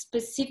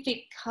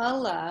specific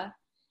color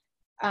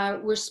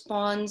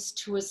responds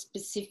to a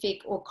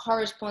specific, or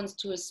corresponds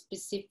to a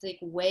specific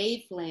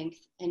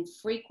wavelength and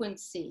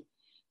frequency.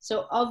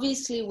 So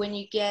obviously when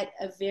you get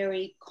a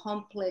very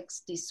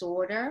complex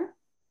disorder,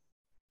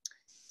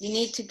 you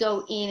need to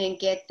go in and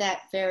get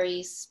that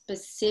very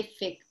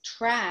specific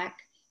track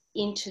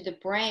into the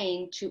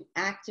brain to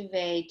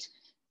activate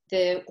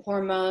the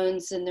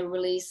hormones and the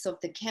release of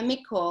the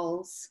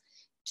chemicals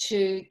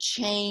to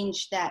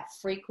change that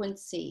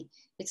frequency.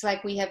 It's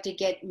like we have to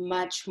get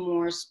much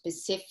more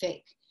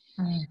specific.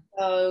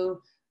 So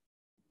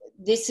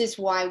this is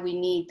why we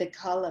need the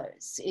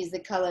colors. Is the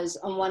colors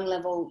on one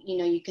level,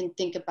 you can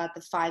think about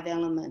the 5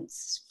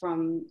 elements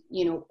from,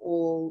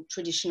 all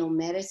traditional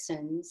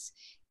medicines.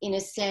 In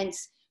a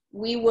sense,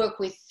 we work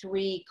with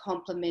 3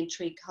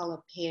 complementary color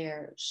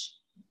pairs.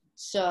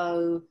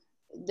 So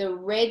the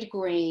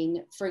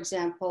red-green, for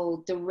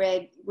example, the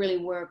red really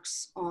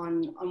works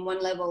on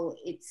one level,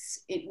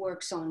 it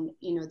works on,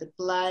 the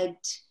blood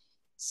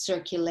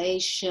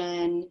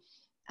circulation,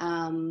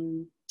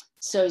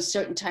 so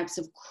certain types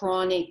of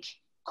chronic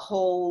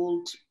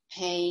cold,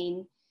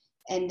 pain.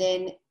 And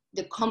then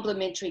the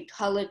complementary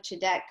color to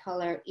that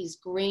color is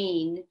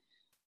green.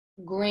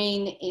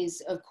 Green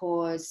is, of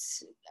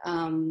course,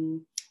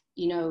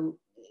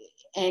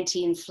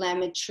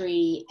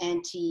 anti-inflammatory,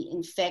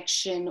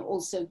 anti-infection,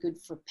 also good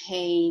for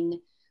pain.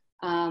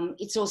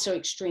 It's also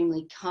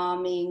extremely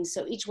calming.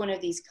 So each one of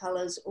these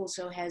colors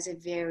also has a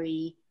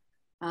very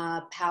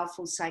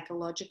powerful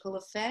psychological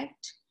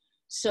effect.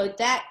 So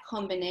that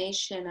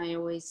combination, I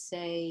always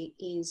say,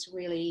 is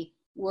really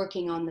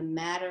working on the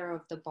matter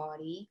of the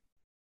body.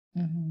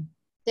 Mm-hmm.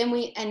 Then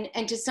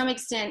and to some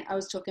extent, I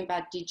was talking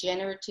about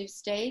degenerative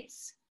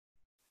states.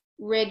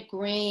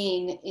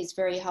 Red-green is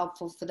very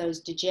helpful for those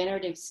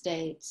degenerative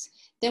states.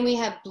 Then we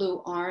have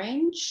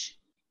blue-orange.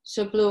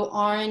 So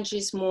blue-orange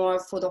is more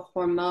for the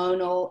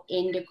hormonal,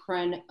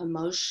 endocrine,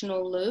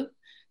 emotional loop.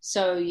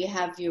 So you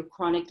have your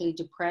chronically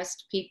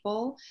depressed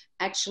people,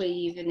 actually,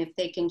 even if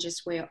they can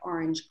just wear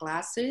orange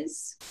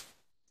glasses.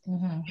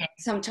 Mm-hmm.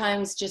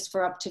 Sometimes just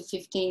for up to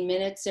 15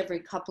 minutes every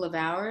couple of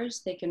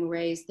hours, they can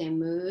raise their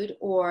mood.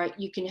 Or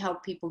you can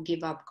help people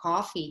give up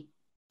coffee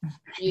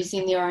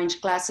using the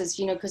orange glasses,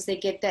 because they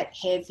get that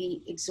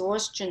heavy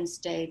exhaustion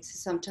state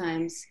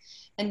sometimes.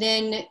 And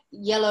then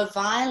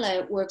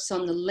yellow-violet works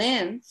on the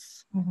lymph,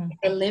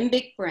 the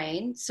limbic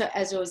brain. So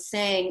as I was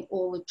saying,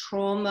 all the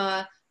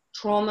trauma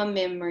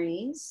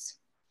memories,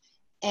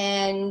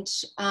 and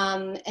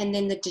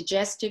then the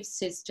digestive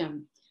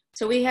system.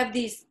 So we have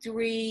these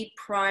 3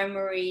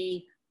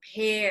 primary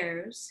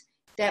pairs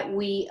that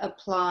we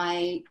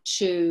apply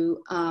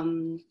to,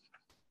 to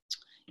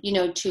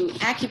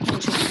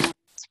acupuncture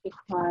points,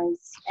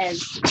 because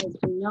as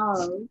we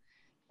know,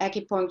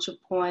 acupuncture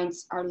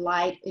points are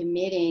light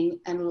emitting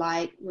and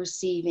light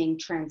receiving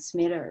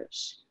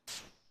transmitters.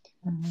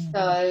 Mm-hmm.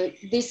 So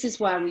this is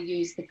why we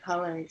use the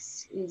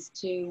colors, is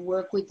to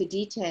work with the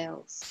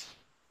details.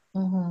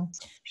 Mm-hmm.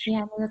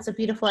 Yeah, that's a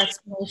beautiful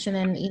explanation.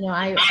 And,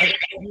 I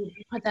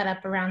put that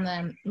up around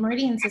the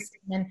meridian system.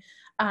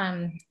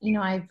 And,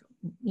 I've,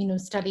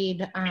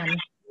 studied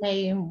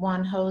May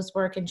Wan Ho's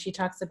work, and she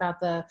talks about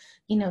the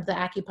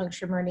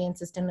acupuncture meridian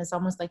system is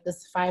almost like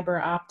this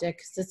fiber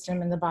optic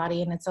system in the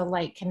body, and it's a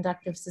light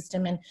conductive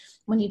system. And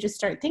when you just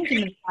start thinking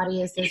of the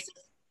body as this,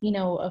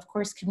 of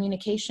course,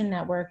 communication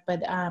network,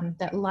 but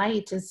that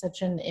light is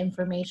such an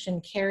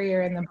information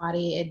carrier in the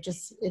body. It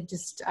just,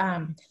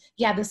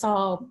 this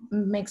all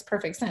makes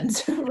perfect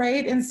sense,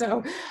 right? And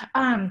so,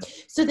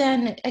 so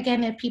then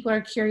again, if people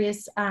are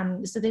curious,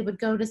 so they would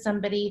go to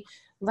somebody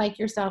like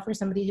yourself or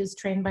somebody who's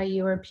trained by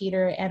you or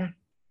Peter, and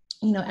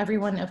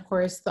everyone, of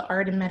course, the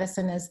art and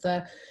medicine is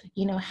the,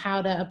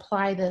 how to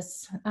apply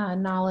this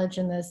knowledge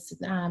and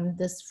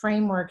this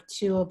framework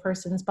to a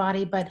person's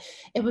body. But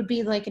it would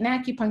be like an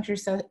acupuncture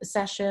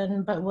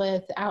session, but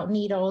without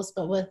needles,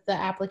 but with the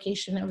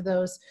application of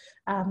those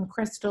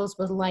crystals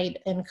with light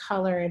and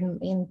color,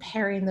 and in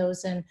pairing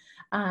those in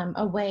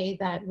a way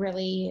that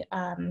really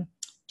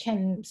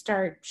can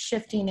start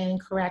shifting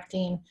and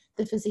correcting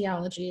the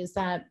physiology. Is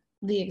that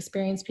the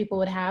experience people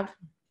would have?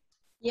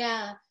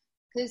 Yeah,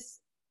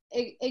 because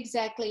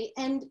exactly.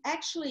 And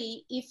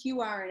actually, if you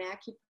are an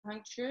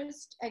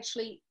acupuncturist,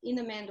 actually in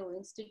the Mandel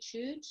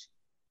Institute,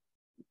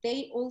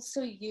 they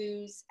also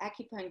use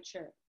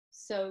acupuncture.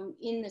 So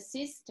in the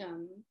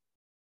system,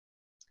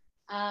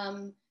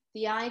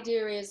 the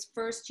idea is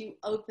first you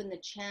open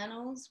the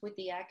channels with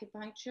the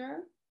acupuncture,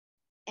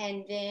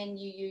 and then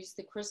you use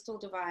the crystal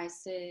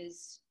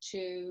devices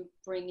to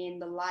bring in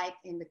the light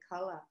and the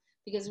color.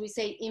 Because we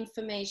say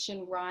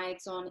information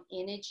rides on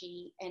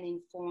energy and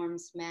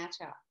informs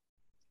matter.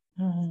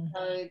 Mm-hmm.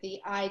 So the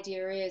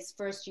idea is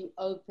first you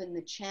open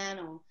the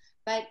channel.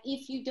 But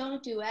if you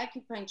don't do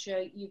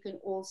acupuncture, you can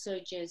also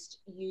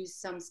just use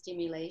some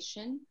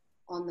stimulation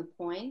on the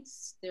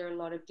points. There are a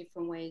lot of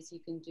different ways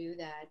you can do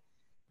that.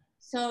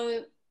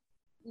 So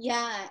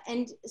yeah,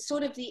 and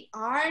sort of the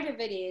art of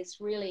it is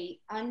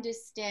really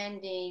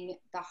understanding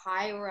the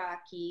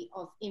hierarchy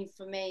of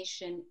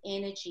information,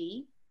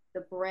 energy,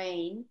 the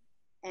brain,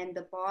 and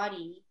the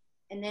body,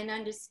 and then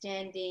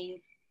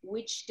understanding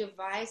which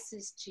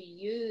devices to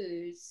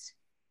use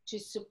to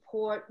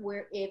support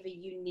wherever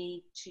you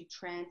need to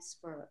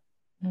transfer.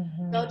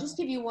 Mm-hmm. So I'll just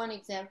give you one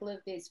example of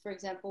this. For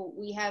example,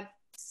 we have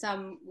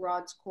some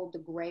rods called the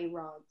gray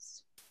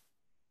rods.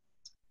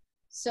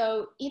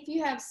 So if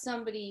you have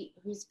somebody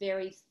who's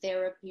very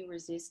therapy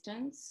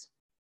resistant,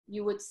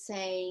 you would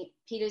say,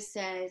 Peter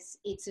says,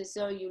 it's as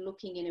though you're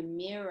looking in a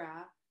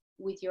mirror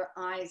with your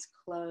eyes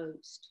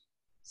closed.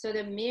 So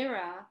the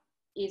mirror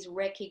is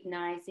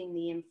recognizing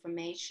the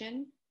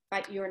information,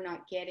 but you're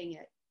not getting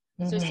it.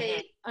 Mm-hmm. So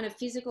say on a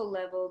physical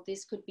level,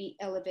 this could be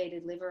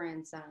elevated liver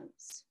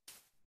enzymes.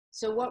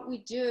 So what we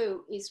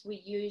do is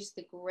we use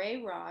the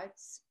gray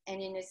rods,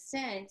 and in a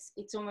sense,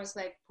 it's almost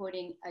like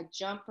putting a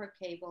jumper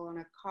cable on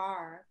a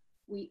car.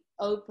 We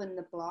open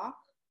the block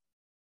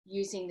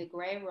using the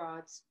gray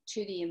rods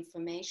to the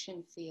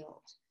information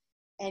field.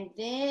 And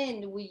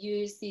then we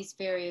use these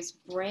various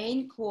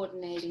brain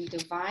coordinating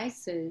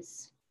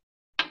devices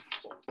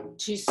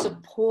to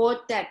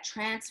support that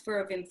transfer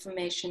of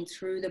information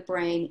through the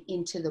brain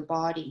into the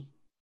body.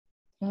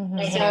 Mm-hmm.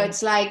 So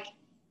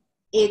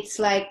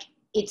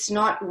it's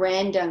not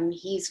random.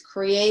 He's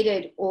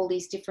created all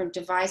these different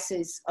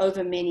devices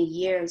over many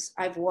years.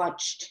 I've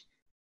watched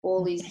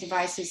all these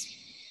devices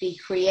be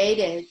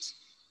created,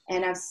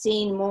 and I've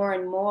seen more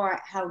and more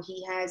how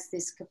he has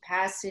this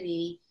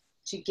capacity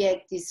to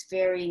get this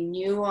very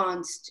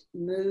nuanced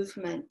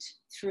movement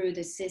through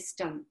the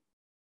system.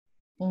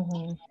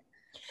 Mm-hmm.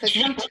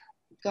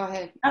 Go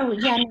ahead. Oh,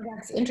 yeah, no,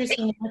 that's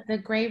interesting. With the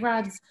gray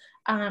rods,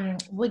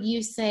 would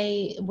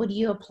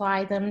you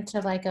apply them to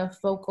like a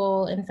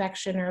focal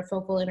infection or a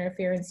focal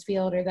interference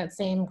field, or that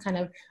same kind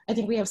of, I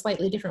think we have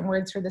slightly different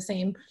words for the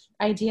same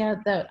idea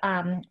that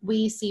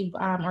we see,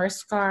 or a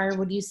scar,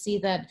 would you see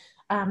that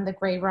the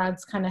gray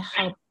rods kind of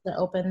help to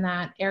open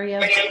that area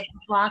of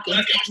block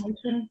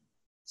inflammation?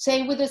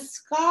 Say with a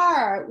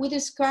scar,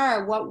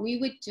 what we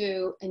would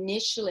do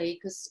initially,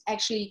 because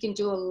actually you can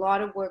do a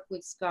lot of work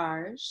with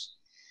scars,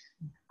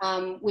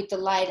 with the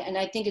light, and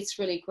I think it's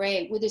really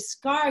great. With a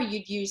scar,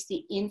 you'd use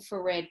the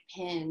infrared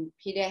pen.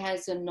 Peter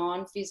has a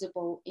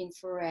non-visible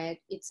infrared.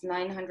 It's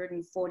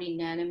 940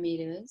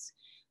 nanometers,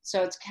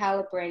 so it's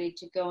calibrated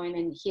to go in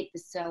and hit the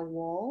cell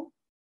wall.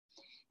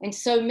 And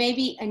so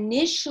maybe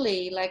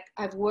initially, like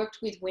I've worked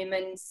with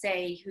women,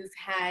 say, who've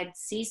had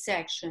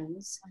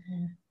C-sections,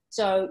 mm-hmm.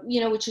 So,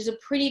 which is a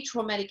pretty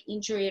traumatic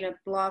injury, and it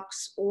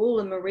blocks all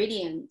the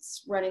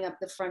meridians running up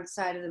the front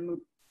side of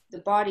the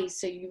body.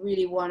 So you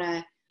really want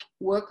to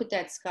work with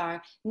that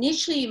scar.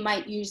 Initially, you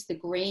might use the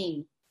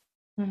green.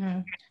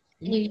 Mm-hmm.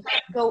 And you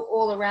kind of go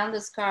all around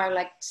the scar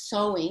like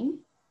sewing.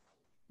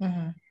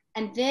 Mm-hmm.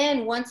 And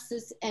then once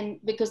this, and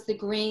because the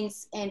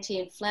green's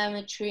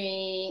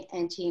anti-inflammatory,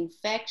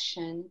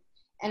 anti-infection,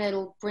 and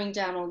it'll bring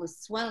down all the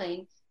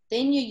swelling,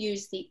 then you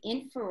use the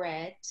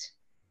infrared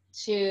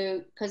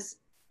to, because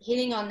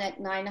hitting on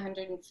that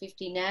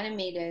 950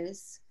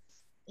 nanometers,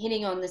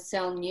 hitting on the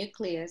cell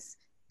nucleus,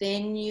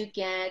 then you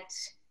get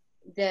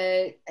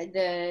the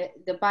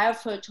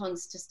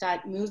biophotons to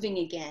start moving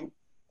again,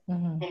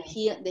 Mm-hmm.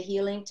 and the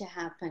healing to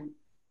happen.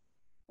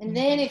 And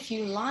then if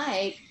you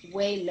like,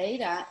 way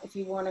later, if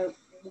you want to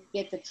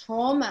get the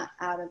trauma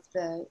out of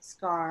the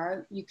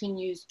scar, you can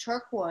use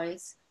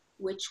turquoise,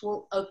 which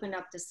will open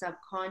up the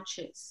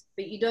subconscious.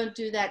 But you don't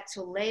do that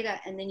till later,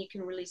 and then you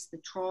can release the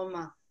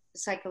trauma, the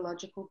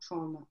psychological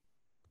trauma.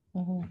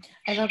 Mm-hmm.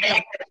 I love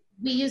that.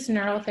 We use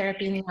neural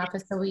therapy in the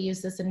office, so we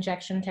use this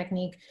injection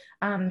technique.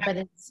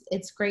 But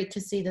it's great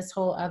to see this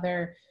whole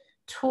other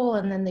tool,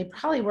 and then they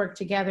probably work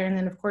together. And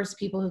then, of course,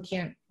 people who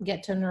can't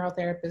get to a neural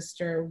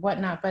therapist or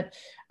whatnot. But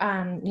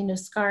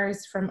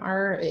scars from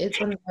it's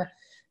one of the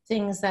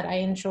things that I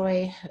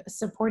enjoy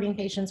supporting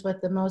patients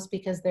with the most,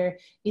 because they're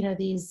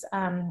these.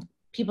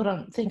 People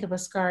don't think of a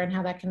scar and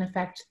how that can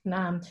affect,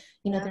 their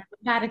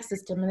lymphatic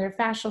system and their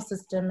fascial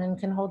system, and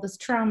can hold this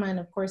trauma, and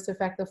of course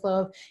affect the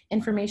flow of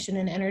information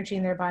and energy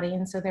in their body.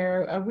 And so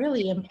they're a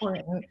really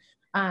important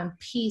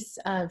piece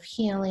of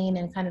healing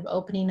and kind of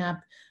opening up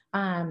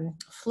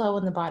flow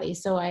in the body.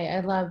 So I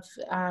love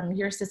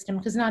your system,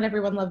 because not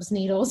everyone loves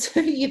needles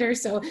either.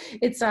 So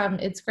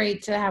it's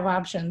great to have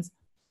options.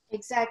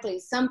 Exactly.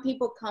 Some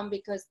people come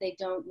because they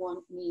don't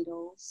want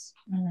needles.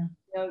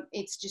 Mm-hmm.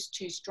 It's just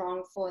too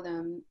strong for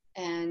them.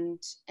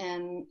 And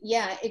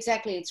yeah,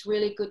 exactly. It's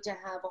really good to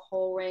have a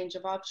whole range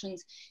of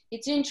options.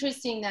 It's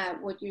interesting that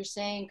what you're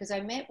saying, because I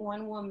met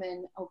one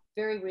woman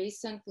very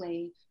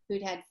recently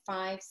who'd had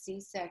 5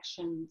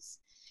 C-sections.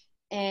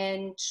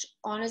 And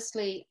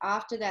honestly,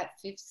 after that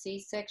 5th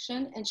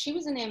C-section, and she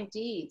was an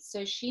MD,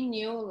 so she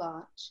knew a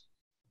lot.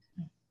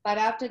 But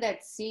after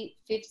that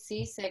 5th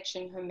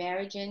C-section, her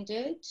marriage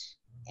ended,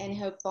 and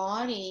her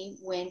body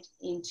went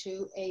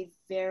into a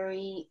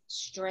very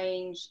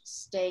strange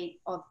state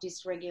of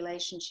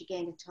dysregulation. She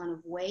gained a ton of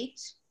weight.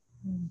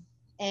 Mm.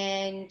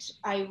 And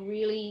I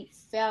really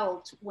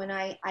felt when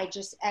I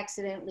just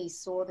accidentally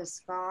saw the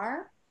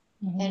scar,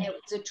 mm-hmm. and it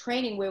was a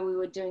training where we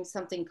were doing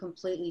something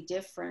completely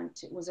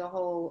different. It was a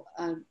whole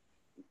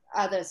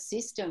other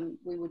system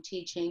we were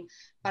teaching,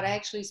 but I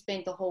actually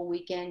spent the whole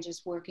weekend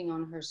just working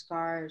on her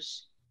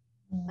scars.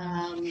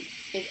 And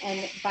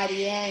by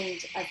the end,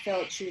 I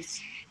felt she was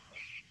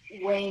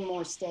way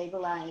more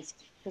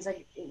stabilized, because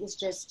it was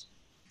just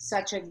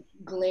such a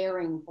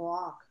glaring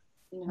block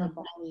in her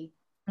body.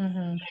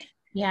 Mm-hmm.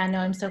 Yeah, no,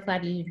 I'm so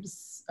glad you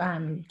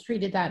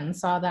treated that and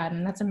saw that.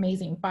 And that's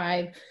amazing.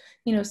 5,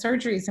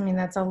 surgeries. I mean,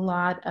 that's a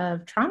lot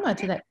of trauma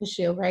to that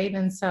tissue, right?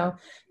 And so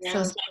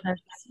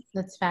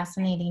that's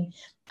fascinating.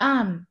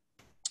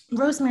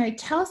 Rosemary,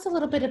 tell us a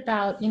little bit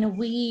about,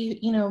 we,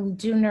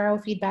 do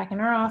neurofeedback in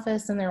our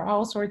office, and there are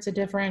all sorts of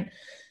different,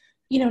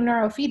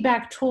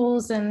 neurofeedback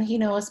tools. And,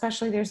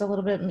 especially there's a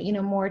little bit,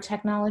 more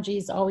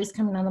technologies always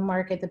coming on the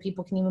market that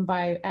people can even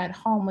buy at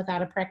home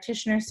without a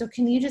practitioner. So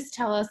can you just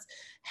tell us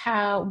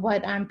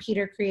what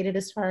Peter created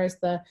as far as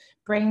the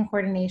brain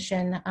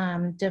coordination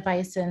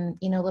device, and,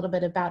 a little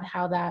bit about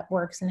how that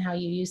works and how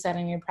you use that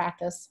in your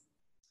practice?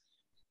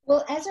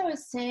 Well, as I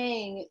was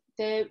saying,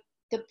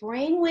 the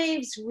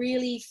brainwaves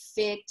really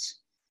fit,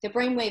 the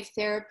brainwave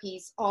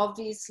therapies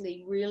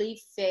obviously really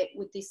fit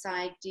with this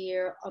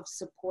idea of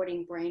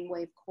supporting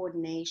brainwave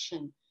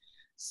coordination.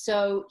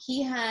 So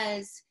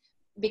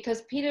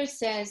because Peter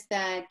says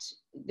that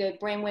the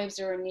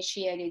brainwaves are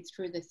initiated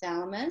through the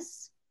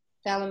thalamus.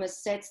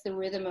 Thalamus sets the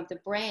rhythm of the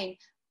brain,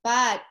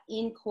 but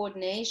in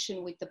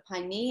coordination with the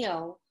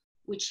pineal,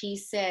 which he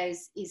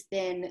says is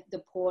then the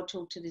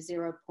portal to the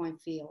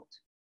 0-point field.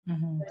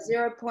 Mm-hmm. The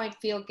 0-point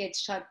field gets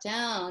shut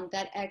down.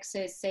 That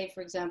access, say, for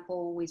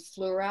example, with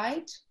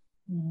fluoride,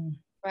 mm-hmm.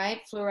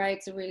 right?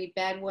 Fluoride's a really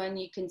bad one.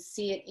 You can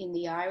see it in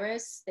the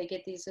iris. They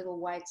get these little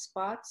white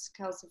spots,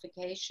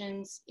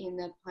 calcifications in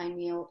the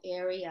pineal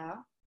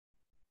area.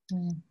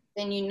 Mm-hmm.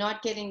 Then you're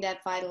not getting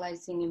that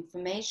vitalizing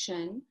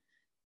information.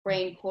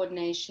 Brain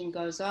coordination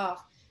goes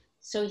off.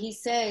 So he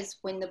says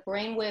when the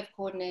brainwave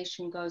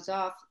coordination goes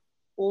off,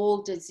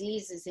 all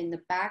diseases in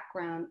the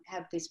background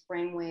have this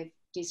brainwave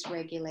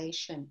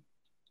dysregulation.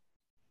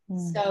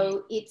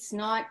 So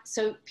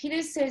so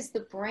Peter says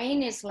the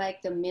brain is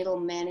like the middle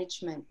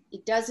management.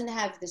 It doesn't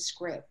have the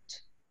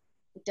script.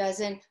 It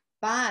doesn't,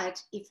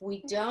 but if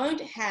we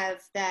don't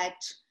have that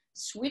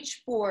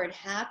switchboard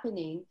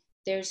happening,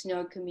 there's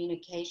no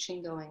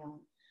communication going on.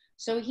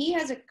 So he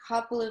has a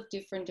couple of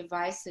different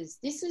devices.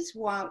 This is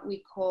what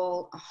we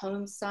call a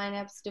home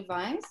synapse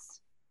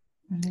device.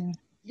 Mm-hmm.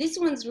 This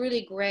one's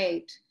really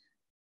great.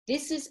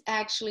 This is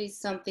actually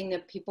something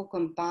that people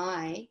can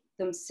buy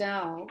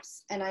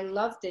themselves. And I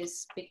love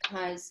this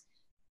because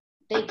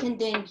they can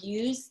then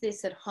use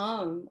this at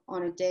home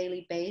on a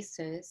daily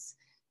basis.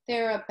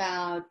 There are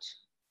about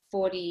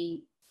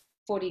 40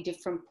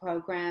 different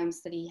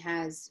programs that he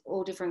has,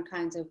 all different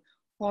kinds of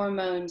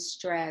hormone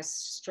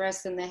stress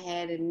in the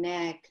head and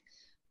neck,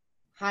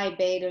 high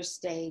beta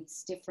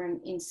states,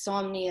 different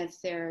insomnia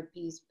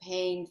therapies,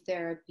 pain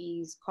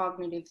therapies,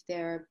 cognitive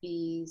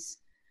therapies,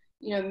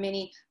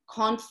 many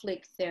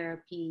conflict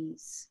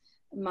therapies.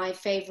 My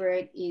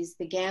favorite is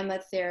the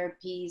gamma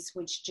therapies,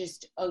 which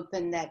just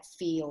open that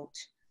field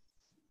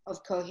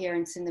of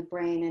coherence in the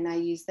brain. And I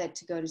use that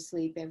to go to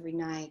sleep every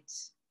night.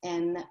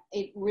 And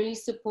it really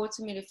supports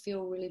me to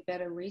feel really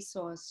better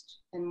resourced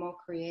and more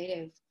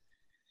creative.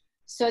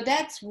 So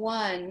that's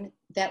one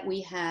that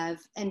we have.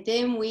 And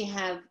then we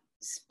have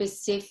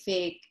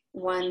specific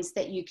ones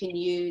that you can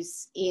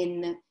use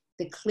in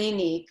the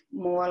clinic,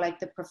 more like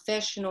the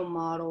professional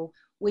model,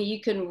 where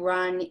you can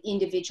run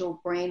individual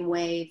brain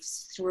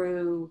waves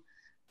through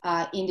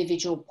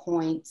individual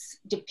points,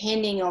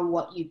 depending on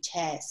what you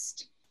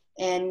test.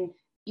 And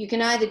you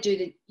can either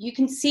you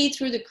can see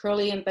through the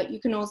cranium, but you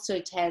can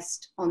also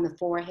test on the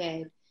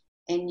forehead,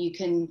 and you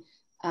can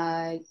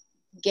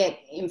get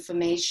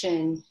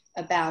information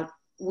about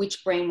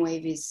which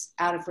brainwave is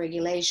out of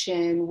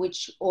regulation,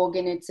 which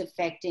organ it's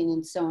affecting,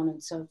 and so on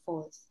and so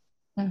forth.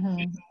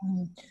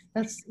 Mm-hmm.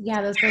 That's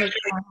really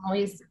cool. I'm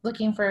always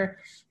looking for,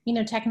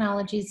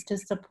 technologies to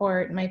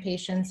support my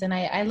patients. And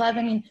I love,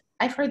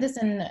 I've heard this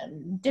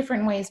in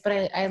different ways, but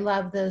I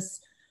love this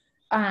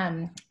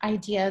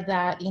idea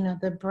that,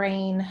 the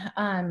brain,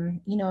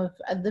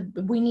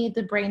 we need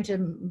the brain to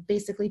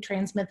basically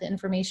transmit the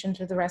information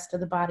to the rest of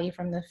the body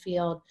from the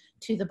field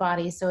to the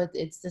body. So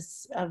it's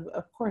this,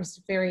 of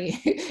course, very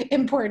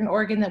important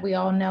organ that we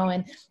all know.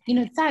 And,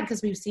 it's sad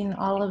because we've seen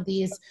all of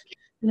these,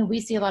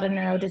 we see a lot of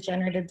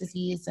neurodegenerative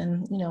disease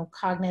and,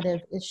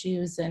 cognitive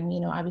issues and,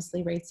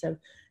 obviously rates of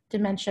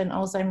dementia and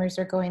Alzheimer's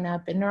are going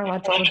up and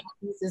neurological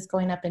disease is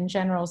going up in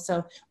general.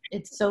 So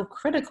it's so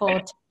critical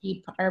to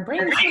keep our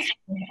brains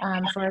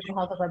for the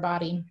health of our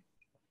body.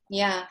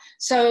 Yeah.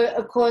 So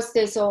of course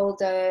there's all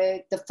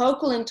the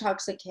focal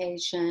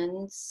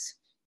intoxications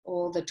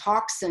or the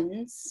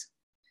toxins.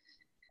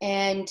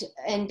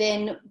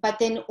 But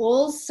then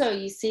also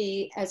you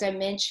see, as I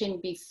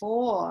mentioned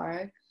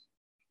before,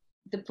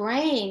 the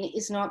brain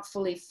is not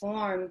fully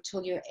formed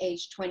till you're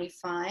age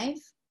 25.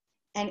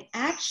 And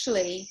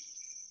actually,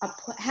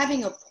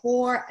 having a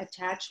poor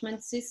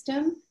attachment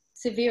system,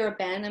 severe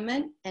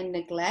abandonment and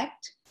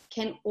neglect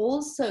can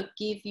also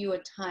give you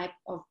a type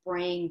of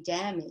brain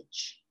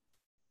damage.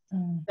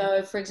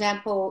 So, for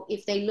example,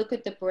 if they look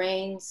at the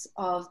brains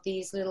of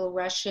these little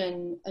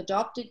Russian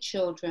adopted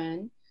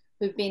children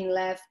who've been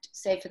left,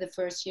 say, for the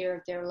first year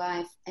of their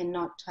life and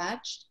not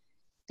touched,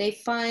 they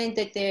find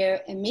that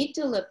their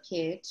amygdala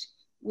pit,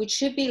 which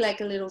should be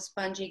like a little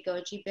spongy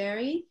goji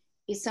berry,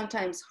 is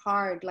sometimes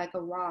hard like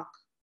a rock.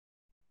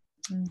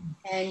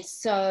 And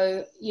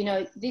so,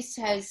 this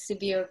has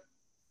severe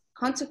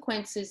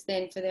consequences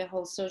then for their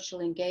whole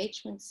social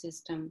engagement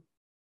system.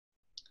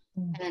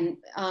 And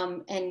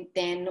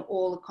then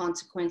all the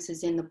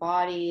consequences in the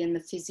body and the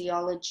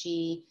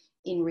physiology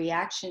in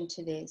reaction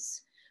to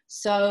this.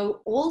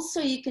 So also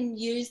you can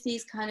use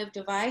these kind of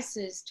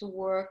devices to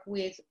work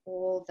with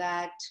all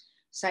that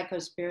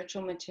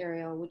psychospiritual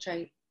material, which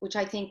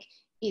I think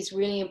is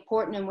really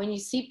important. And when you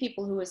see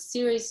people who are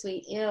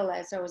seriously ill,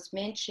 as I was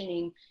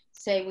mentioning,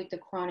 say with the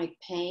chronic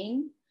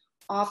pain,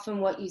 often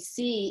what you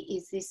see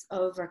is this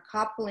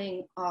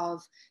overcoupling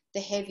of the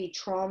heavy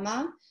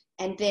trauma,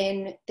 and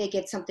then they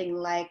get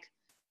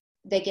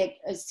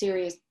a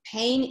serious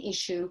pain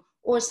issue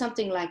or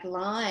something like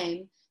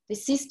Lyme. The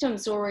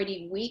system's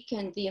already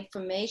weakened, the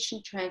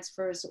information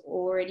transfer is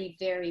already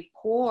very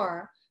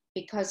poor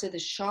because of the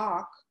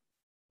shock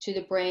to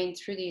the brain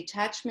through the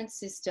attachment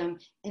system,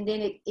 and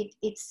then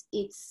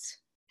it's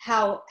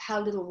how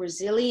little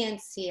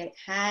resiliency it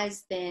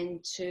has then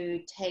to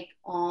take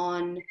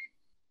on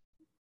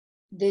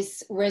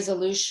this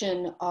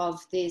resolution of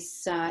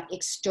this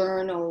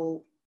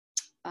external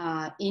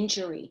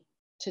injury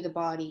to the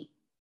body.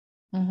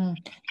 Mm-hmm.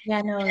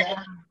 Yeah, no,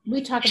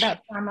 we talk about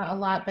trauma a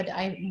lot, but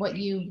what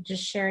you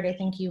just shared, I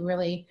think you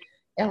really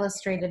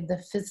illustrated the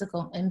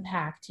physical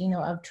impact,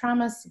 of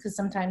traumas, because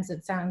sometimes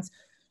it sounds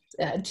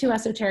too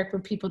esoteric for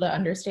people to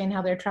understand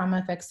how their trauma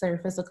affects their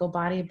physical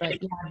body.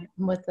 But yeah,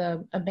 with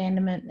the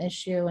abandonment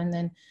issue, and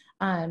then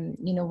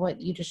what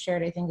you just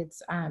shared, I think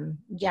it's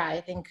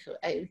I think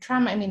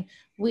trauma.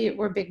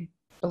 We're big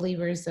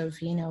believers of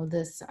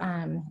this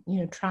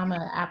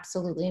trauma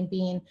absolutely, and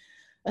being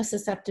a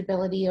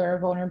susceptibility or a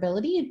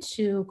vulnerability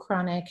to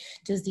chronic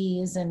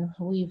disease. And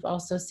we've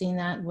also seen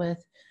that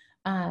with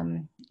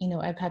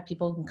I've had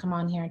people come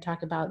on here and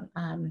talk about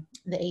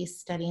the ACE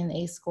study and the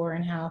ACE score,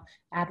 and how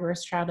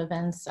adverse child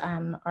events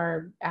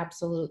are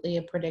absolutely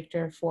a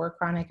predictor for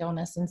chronic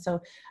illness. And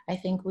so I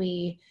think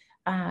it's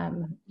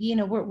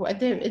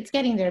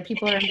getting there.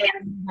 People are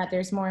understanding that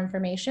there's more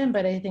information,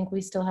 but I think we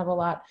still have a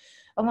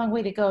long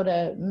way to go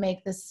to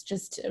make this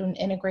just an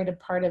integrated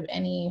part of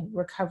any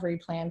recovery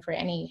plan for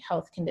any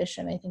health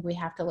condition. I think we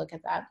have to look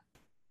at that.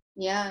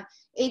 Yeah,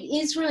 it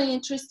is really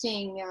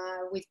interesting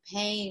with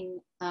pain.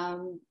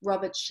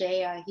 Robert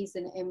Shea, he's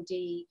an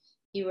MD.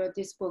 He wrote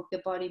this book,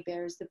 The Body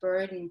Bears the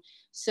Burden.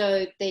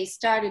 So they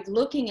started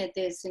looking at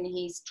this, and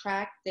he's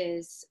tracked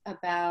this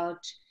about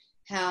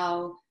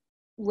how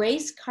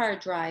race car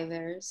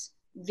drivers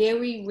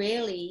very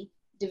rarely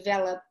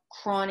develop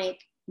chronic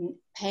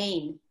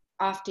pain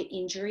after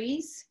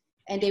injuries.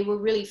 And they were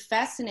really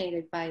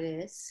fascinated by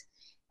this.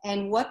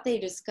 And what they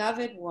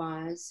discovered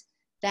was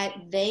that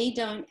they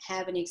don't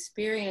have an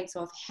experience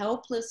of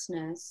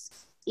helplessness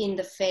in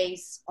the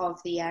face of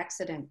the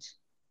accident.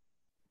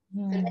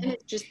 For them,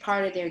 it's just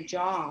part of their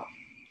job.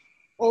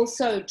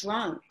 Also,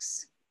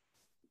 drunks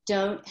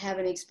don't have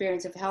an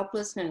experience of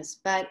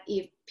helplessness, but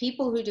if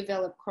people who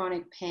develop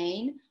chronic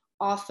pain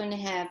often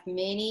have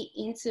many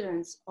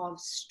incidents of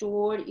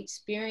stored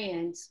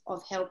experience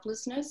of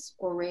helplessness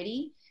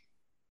already,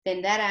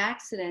 then that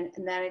accident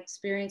and that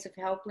experience of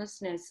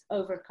helplessness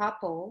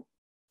overcouple,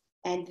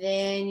 and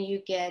then you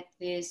get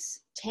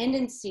this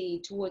tendency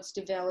towards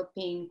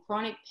developing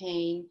chronic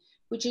pain,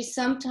 which is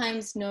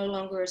sometimes no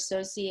longer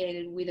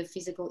associated with a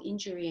physical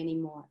injury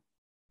anymore.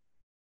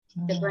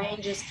 The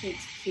brain just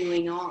keeps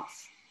cueing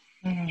off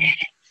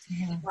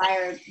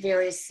via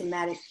various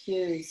somatic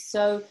cues.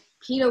 So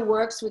Peter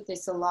works with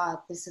this a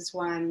lot. This is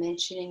why I'm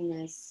mentioning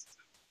this.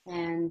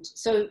 And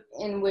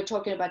we're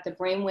talking about the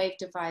brainwave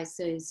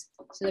devices.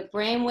 So the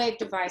brainwave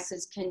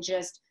devices can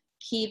just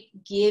keep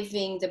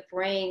giving the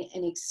brain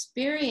an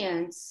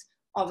experience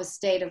of a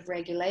state of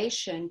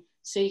regulation,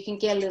 so you can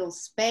get a little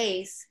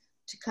space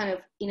to kind of,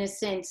 in a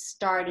sense,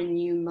 start a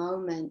new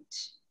moment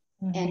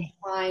and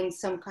find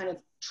some kind of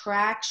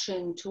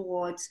traction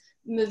towards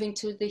moving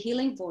to the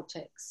healing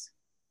vortex,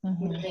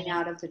 moving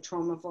out of the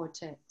trauma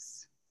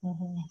vortex.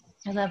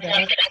 I love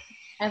it.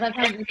 I love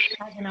how you're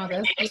talking all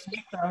this.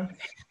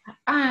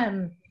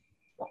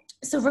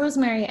 So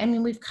Rosemary, I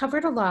mean, we've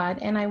covered a lot,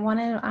 and I want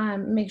to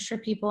make sure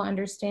people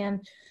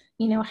understand,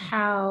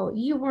 how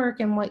you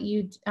work and what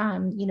you,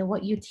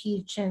 what you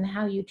teach and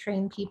how you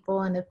train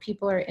people. And if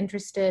people are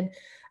interested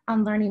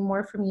on learning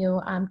more from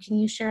you, can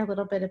you share a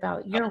little bit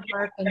about your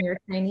work and your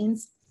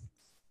trainings?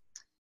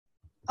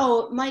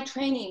 Oh, my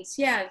trainings,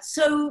 yeah.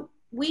 So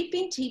we've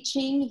been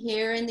teaching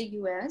here in the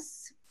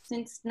U.S.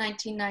 since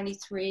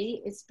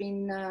 1993. It's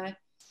been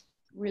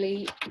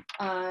really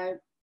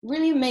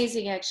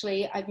amazing,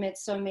 actually. I've met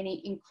so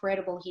many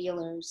incredible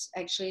healers.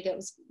 Actually, that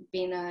was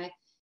been an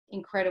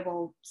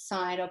incredible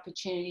side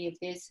opportunity of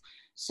this.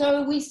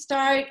 So we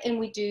start and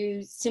we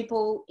do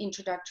simple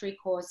introductory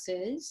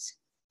courses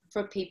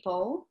for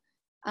people,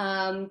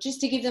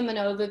 just to give them an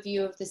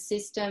overview of the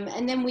system.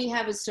 And then we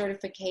have a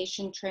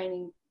certification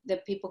training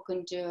that people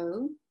can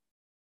do,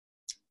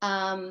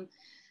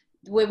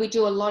 where we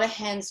do a lot of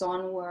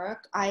hands-on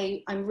work.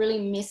 I'm really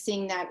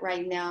missing that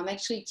right now. I'm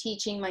actually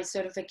teaching my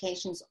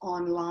certifications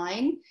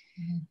online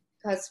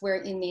because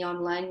we're in the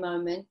online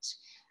moment,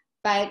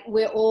 but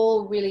we're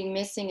all really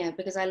missing it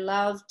because I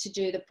love to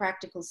do the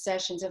practical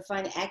sessions. I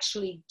find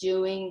actually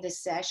doing the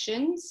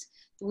sessions,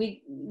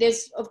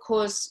 there's of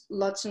course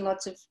lots and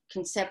lots of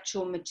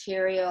conceptual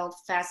material,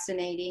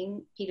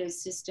 fascinating.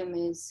 Peter's system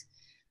is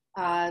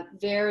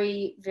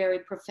very, very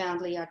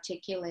profoundly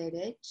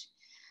articulated.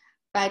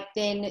 But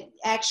then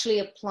actually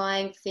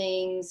applying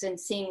things and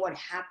seeing what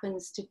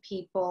happens to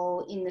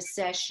people in the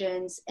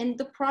sessions, and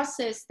the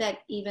process that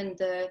even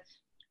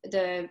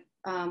the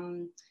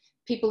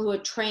people who are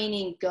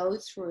training go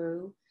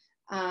through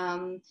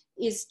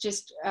is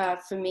just,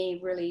 for me,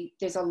 really,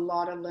 there's a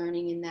lot of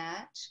learning in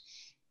that.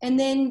 And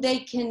then they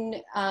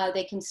can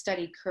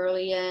study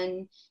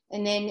Kirlian,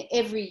 and then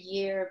every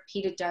year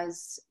Peter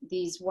does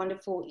these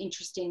wonderful,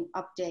 interesting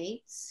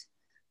updates.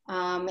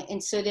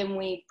 And so then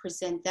we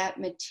present that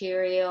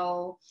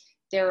material.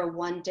 There are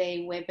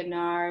one-day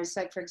webinars,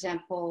 like for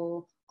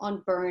example,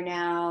 on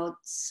burnout,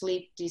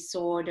 sleep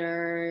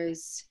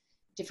disorders,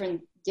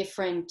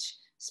 different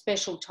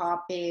special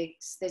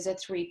topics. There's a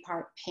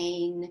 3-part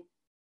pain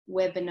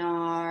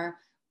webinar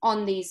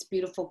on these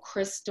beautiful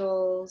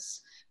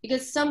crystals,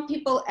 because some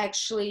people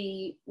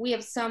actually, we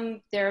have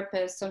some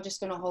therapists, so I'm just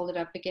going to hold it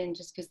up again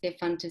just because they're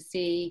fun to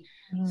see.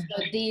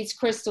 So these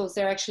crystals,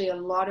 there are actually a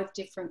lot of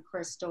different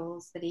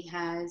crystals that he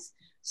has.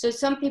 So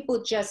some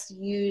people just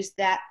use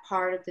that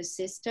part of the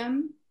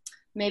system.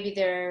 Maybe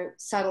they're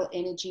subtle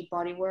energy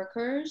body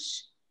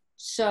workers,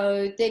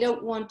 so they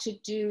don't want to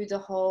do the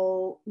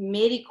whole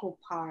medical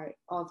part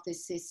of the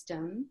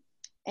system,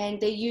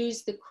 and they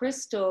use the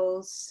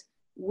crystals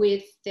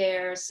with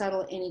their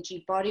subtle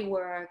energy body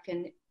work,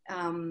 and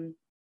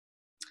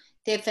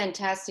they're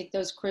fantastic.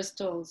 Those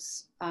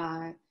crystals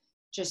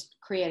just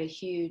create a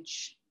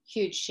huge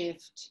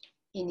shift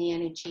in the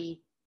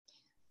energy.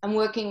 I'm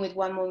working with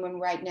one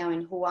woman right now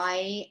in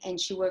Hawaii, and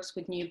she works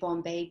with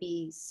newborn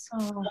babies.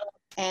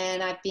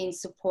 And I've been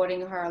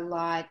supporting her a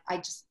lot. I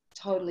just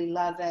totally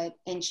love it.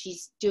 And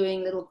she's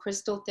doing little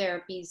crystal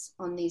therapies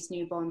on these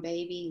newborn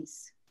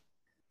babies.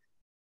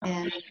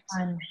 And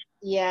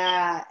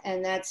yeah,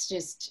 and that's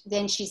just,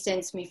 then she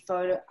sends me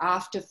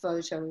after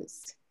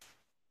photos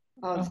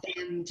of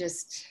them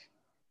just,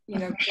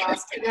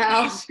 blasted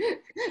out.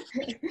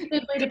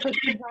 Good way to put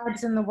good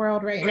vibes in the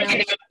world right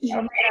now.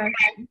 Oh my gosh.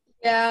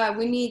 Yeah,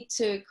 we need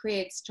to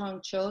create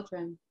strong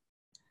children.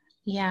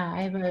 Yeah,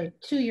 I have a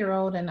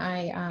 2-year-old, and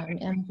I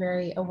am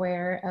very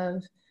aware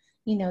of,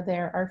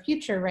 our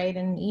future, right?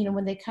 And,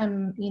 when they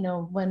come,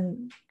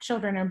 when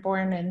children are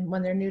born and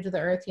when they're new to the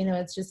earth,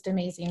 it's just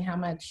amazing how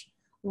much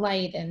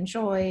light and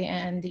joy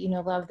and,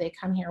 love they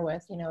come here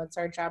with. It's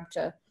our job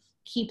to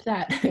keep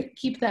that,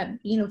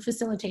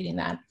 facilitating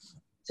that.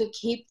 To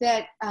keep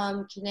that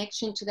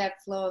connection to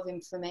that flow of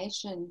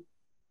information.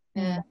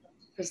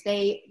 Because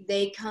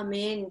they come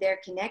in, they're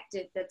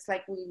connected. That's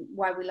like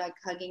why we like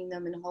hugging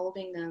them and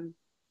holding them.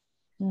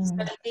 So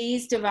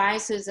these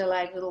devices are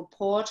like little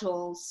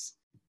portals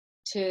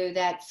to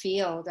that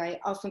field. I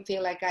often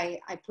feel like I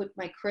put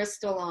my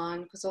crystal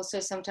on, because also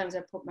sometimes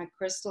I put my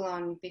crystal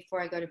on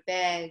before I go to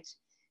bed,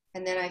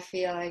 and then I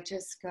feel I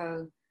just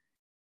go,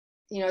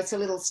 it's a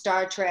little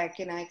Star Trek,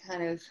 and I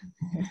kind of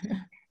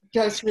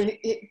go through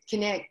it,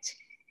 connect,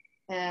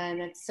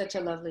 and it's such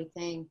a lovely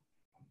thing.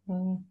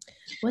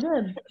 What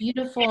a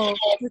beautiful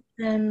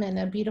system and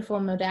a beautiful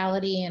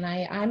modality. And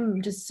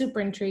I'm just super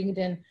intrigued,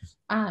 and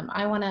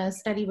I want to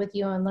study with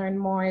you and learn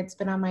more. It's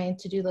been on my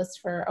to-do list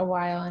for a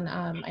while, and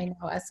I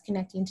know us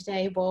connecting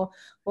today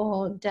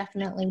we'll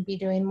definitely be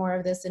doing more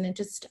of this. And it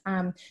just,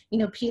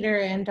 Peter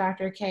and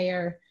Dr. K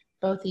are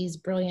both these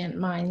brilliant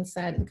minds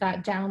that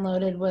got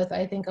downloaded with,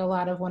 I think, a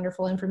lot of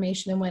wonderful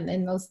information and went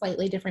in those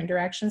slightly different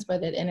directions,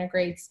 but it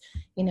integrates,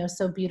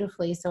 so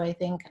beautifully. So I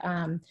think,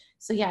 I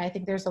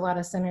think there's a lot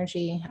of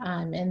synergy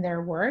in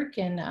their work.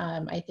 And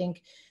I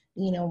think,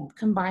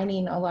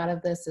 combining a lot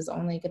of this is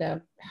only going to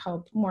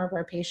help more of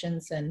our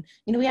patients. And,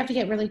 we have to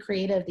get really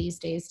creative these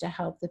days to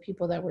help the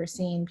people that we're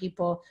seeing,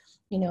 people,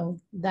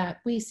 that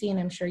we see, and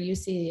I'm sure you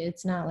see.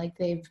 It's not like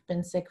they've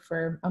been sick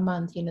for a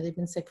month, they've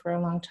been sick for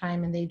a long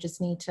time, and they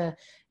just need to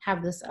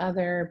have this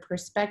other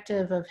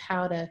perspective of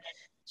how to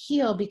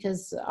heal,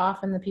 because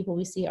often the people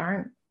we see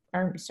aren't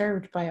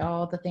served by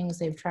all the things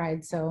they've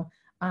tried. So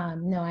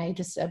no, I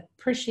just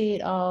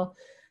appreciate all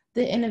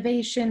the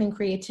innovation and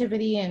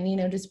creativity,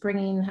 and, just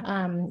bringing,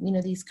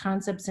 these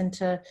concepts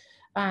into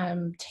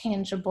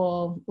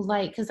tangible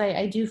light. Because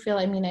I do feel,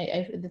 I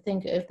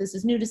think if this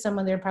is new to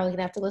someone, they're probably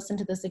gonna have to listen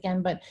to this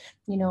again. But,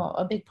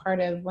 a big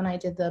part of when I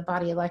did the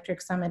Body Electric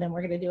Summit, and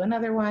we're gonna do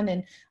another one,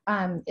 and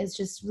is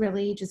just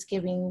really just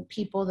giving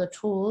people the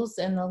tools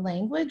and the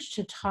language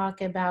to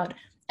talk about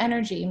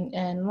energy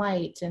and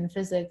light and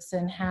physics,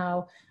 and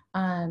how,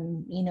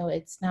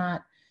 it's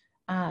not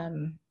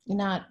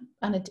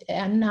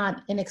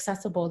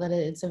inaccessible, that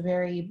it's a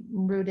very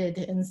rooted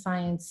in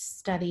science,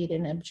 studied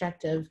and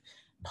objective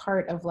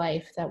part of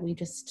life that we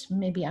just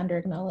maybe under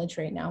acknowledge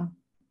right now.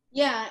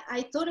 Yeah,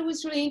 I thought it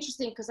was really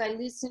interesting because I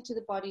listened to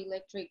the Body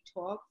Electric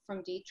talk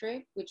from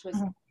Dietrich, which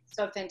was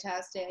so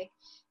fantastic.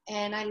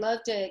 And I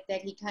loved it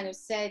that he kind of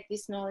said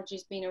this knowledge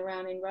has been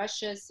around in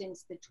Russia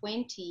since the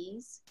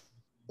 20s.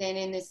 Then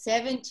in the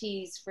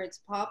 70s,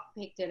 Fritz Popp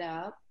picked it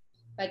up.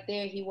 But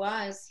there he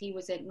was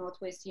at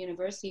Northwest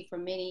University for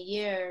many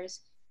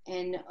years,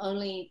 and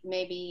only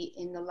maybe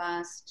in the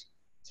last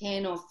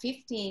 10 or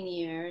 15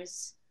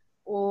 years,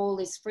 all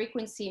this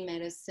frequency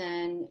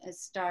medicine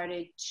has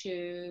started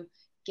to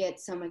get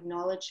some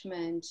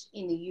acknowledgement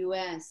in the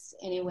US.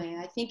 Anyway,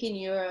 I think in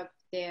Europe,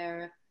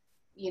 they're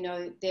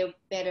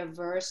better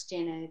versed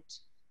in it.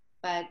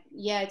 But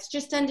yeah, it's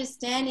just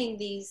understanding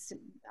these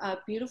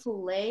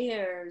beautiful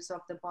layers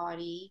of the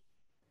body,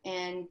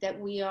 and that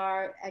we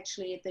are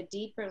actually at the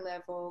deeper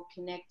level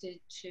connected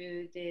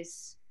to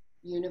this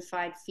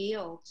unified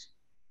field.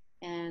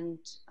 And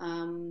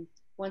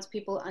once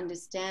people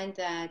understand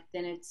that,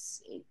 then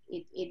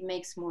it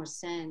makes more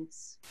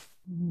sense.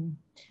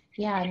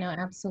 Yeah, no,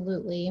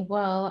 absolutely.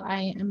 Well,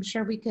 I am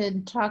sure we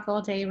could talk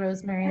all day,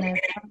 Rosemary, and I've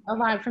learned a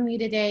lot from you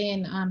today.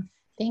 And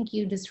thank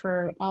you just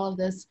for all of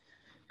this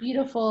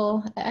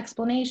beautiful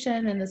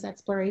explanation and this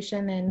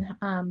exploration, and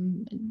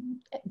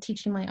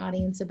teaching my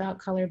audience about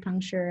color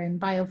puncture and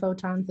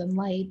biophotons and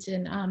light.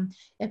 And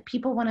if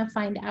people want to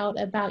find out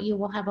about you,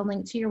 we'll have a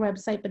link to your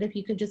website, but if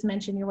you could just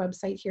mention your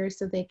website here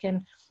so they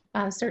can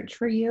search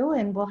for you,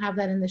 and we'll have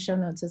that in the show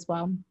notes as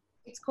well.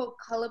 It's called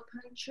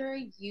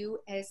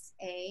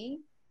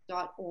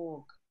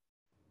colorpunctureusa.org.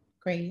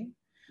 Great.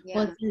 Yeah.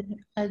 Well,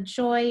 it's a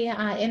joy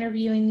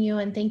interviewing you,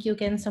 and thank you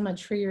again so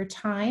much for your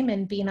time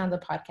and being on the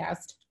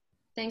podcast.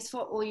 Thanks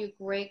for all your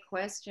great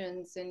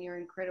questions and your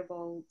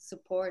incredible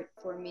support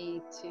for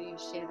me to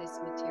share this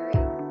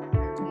material.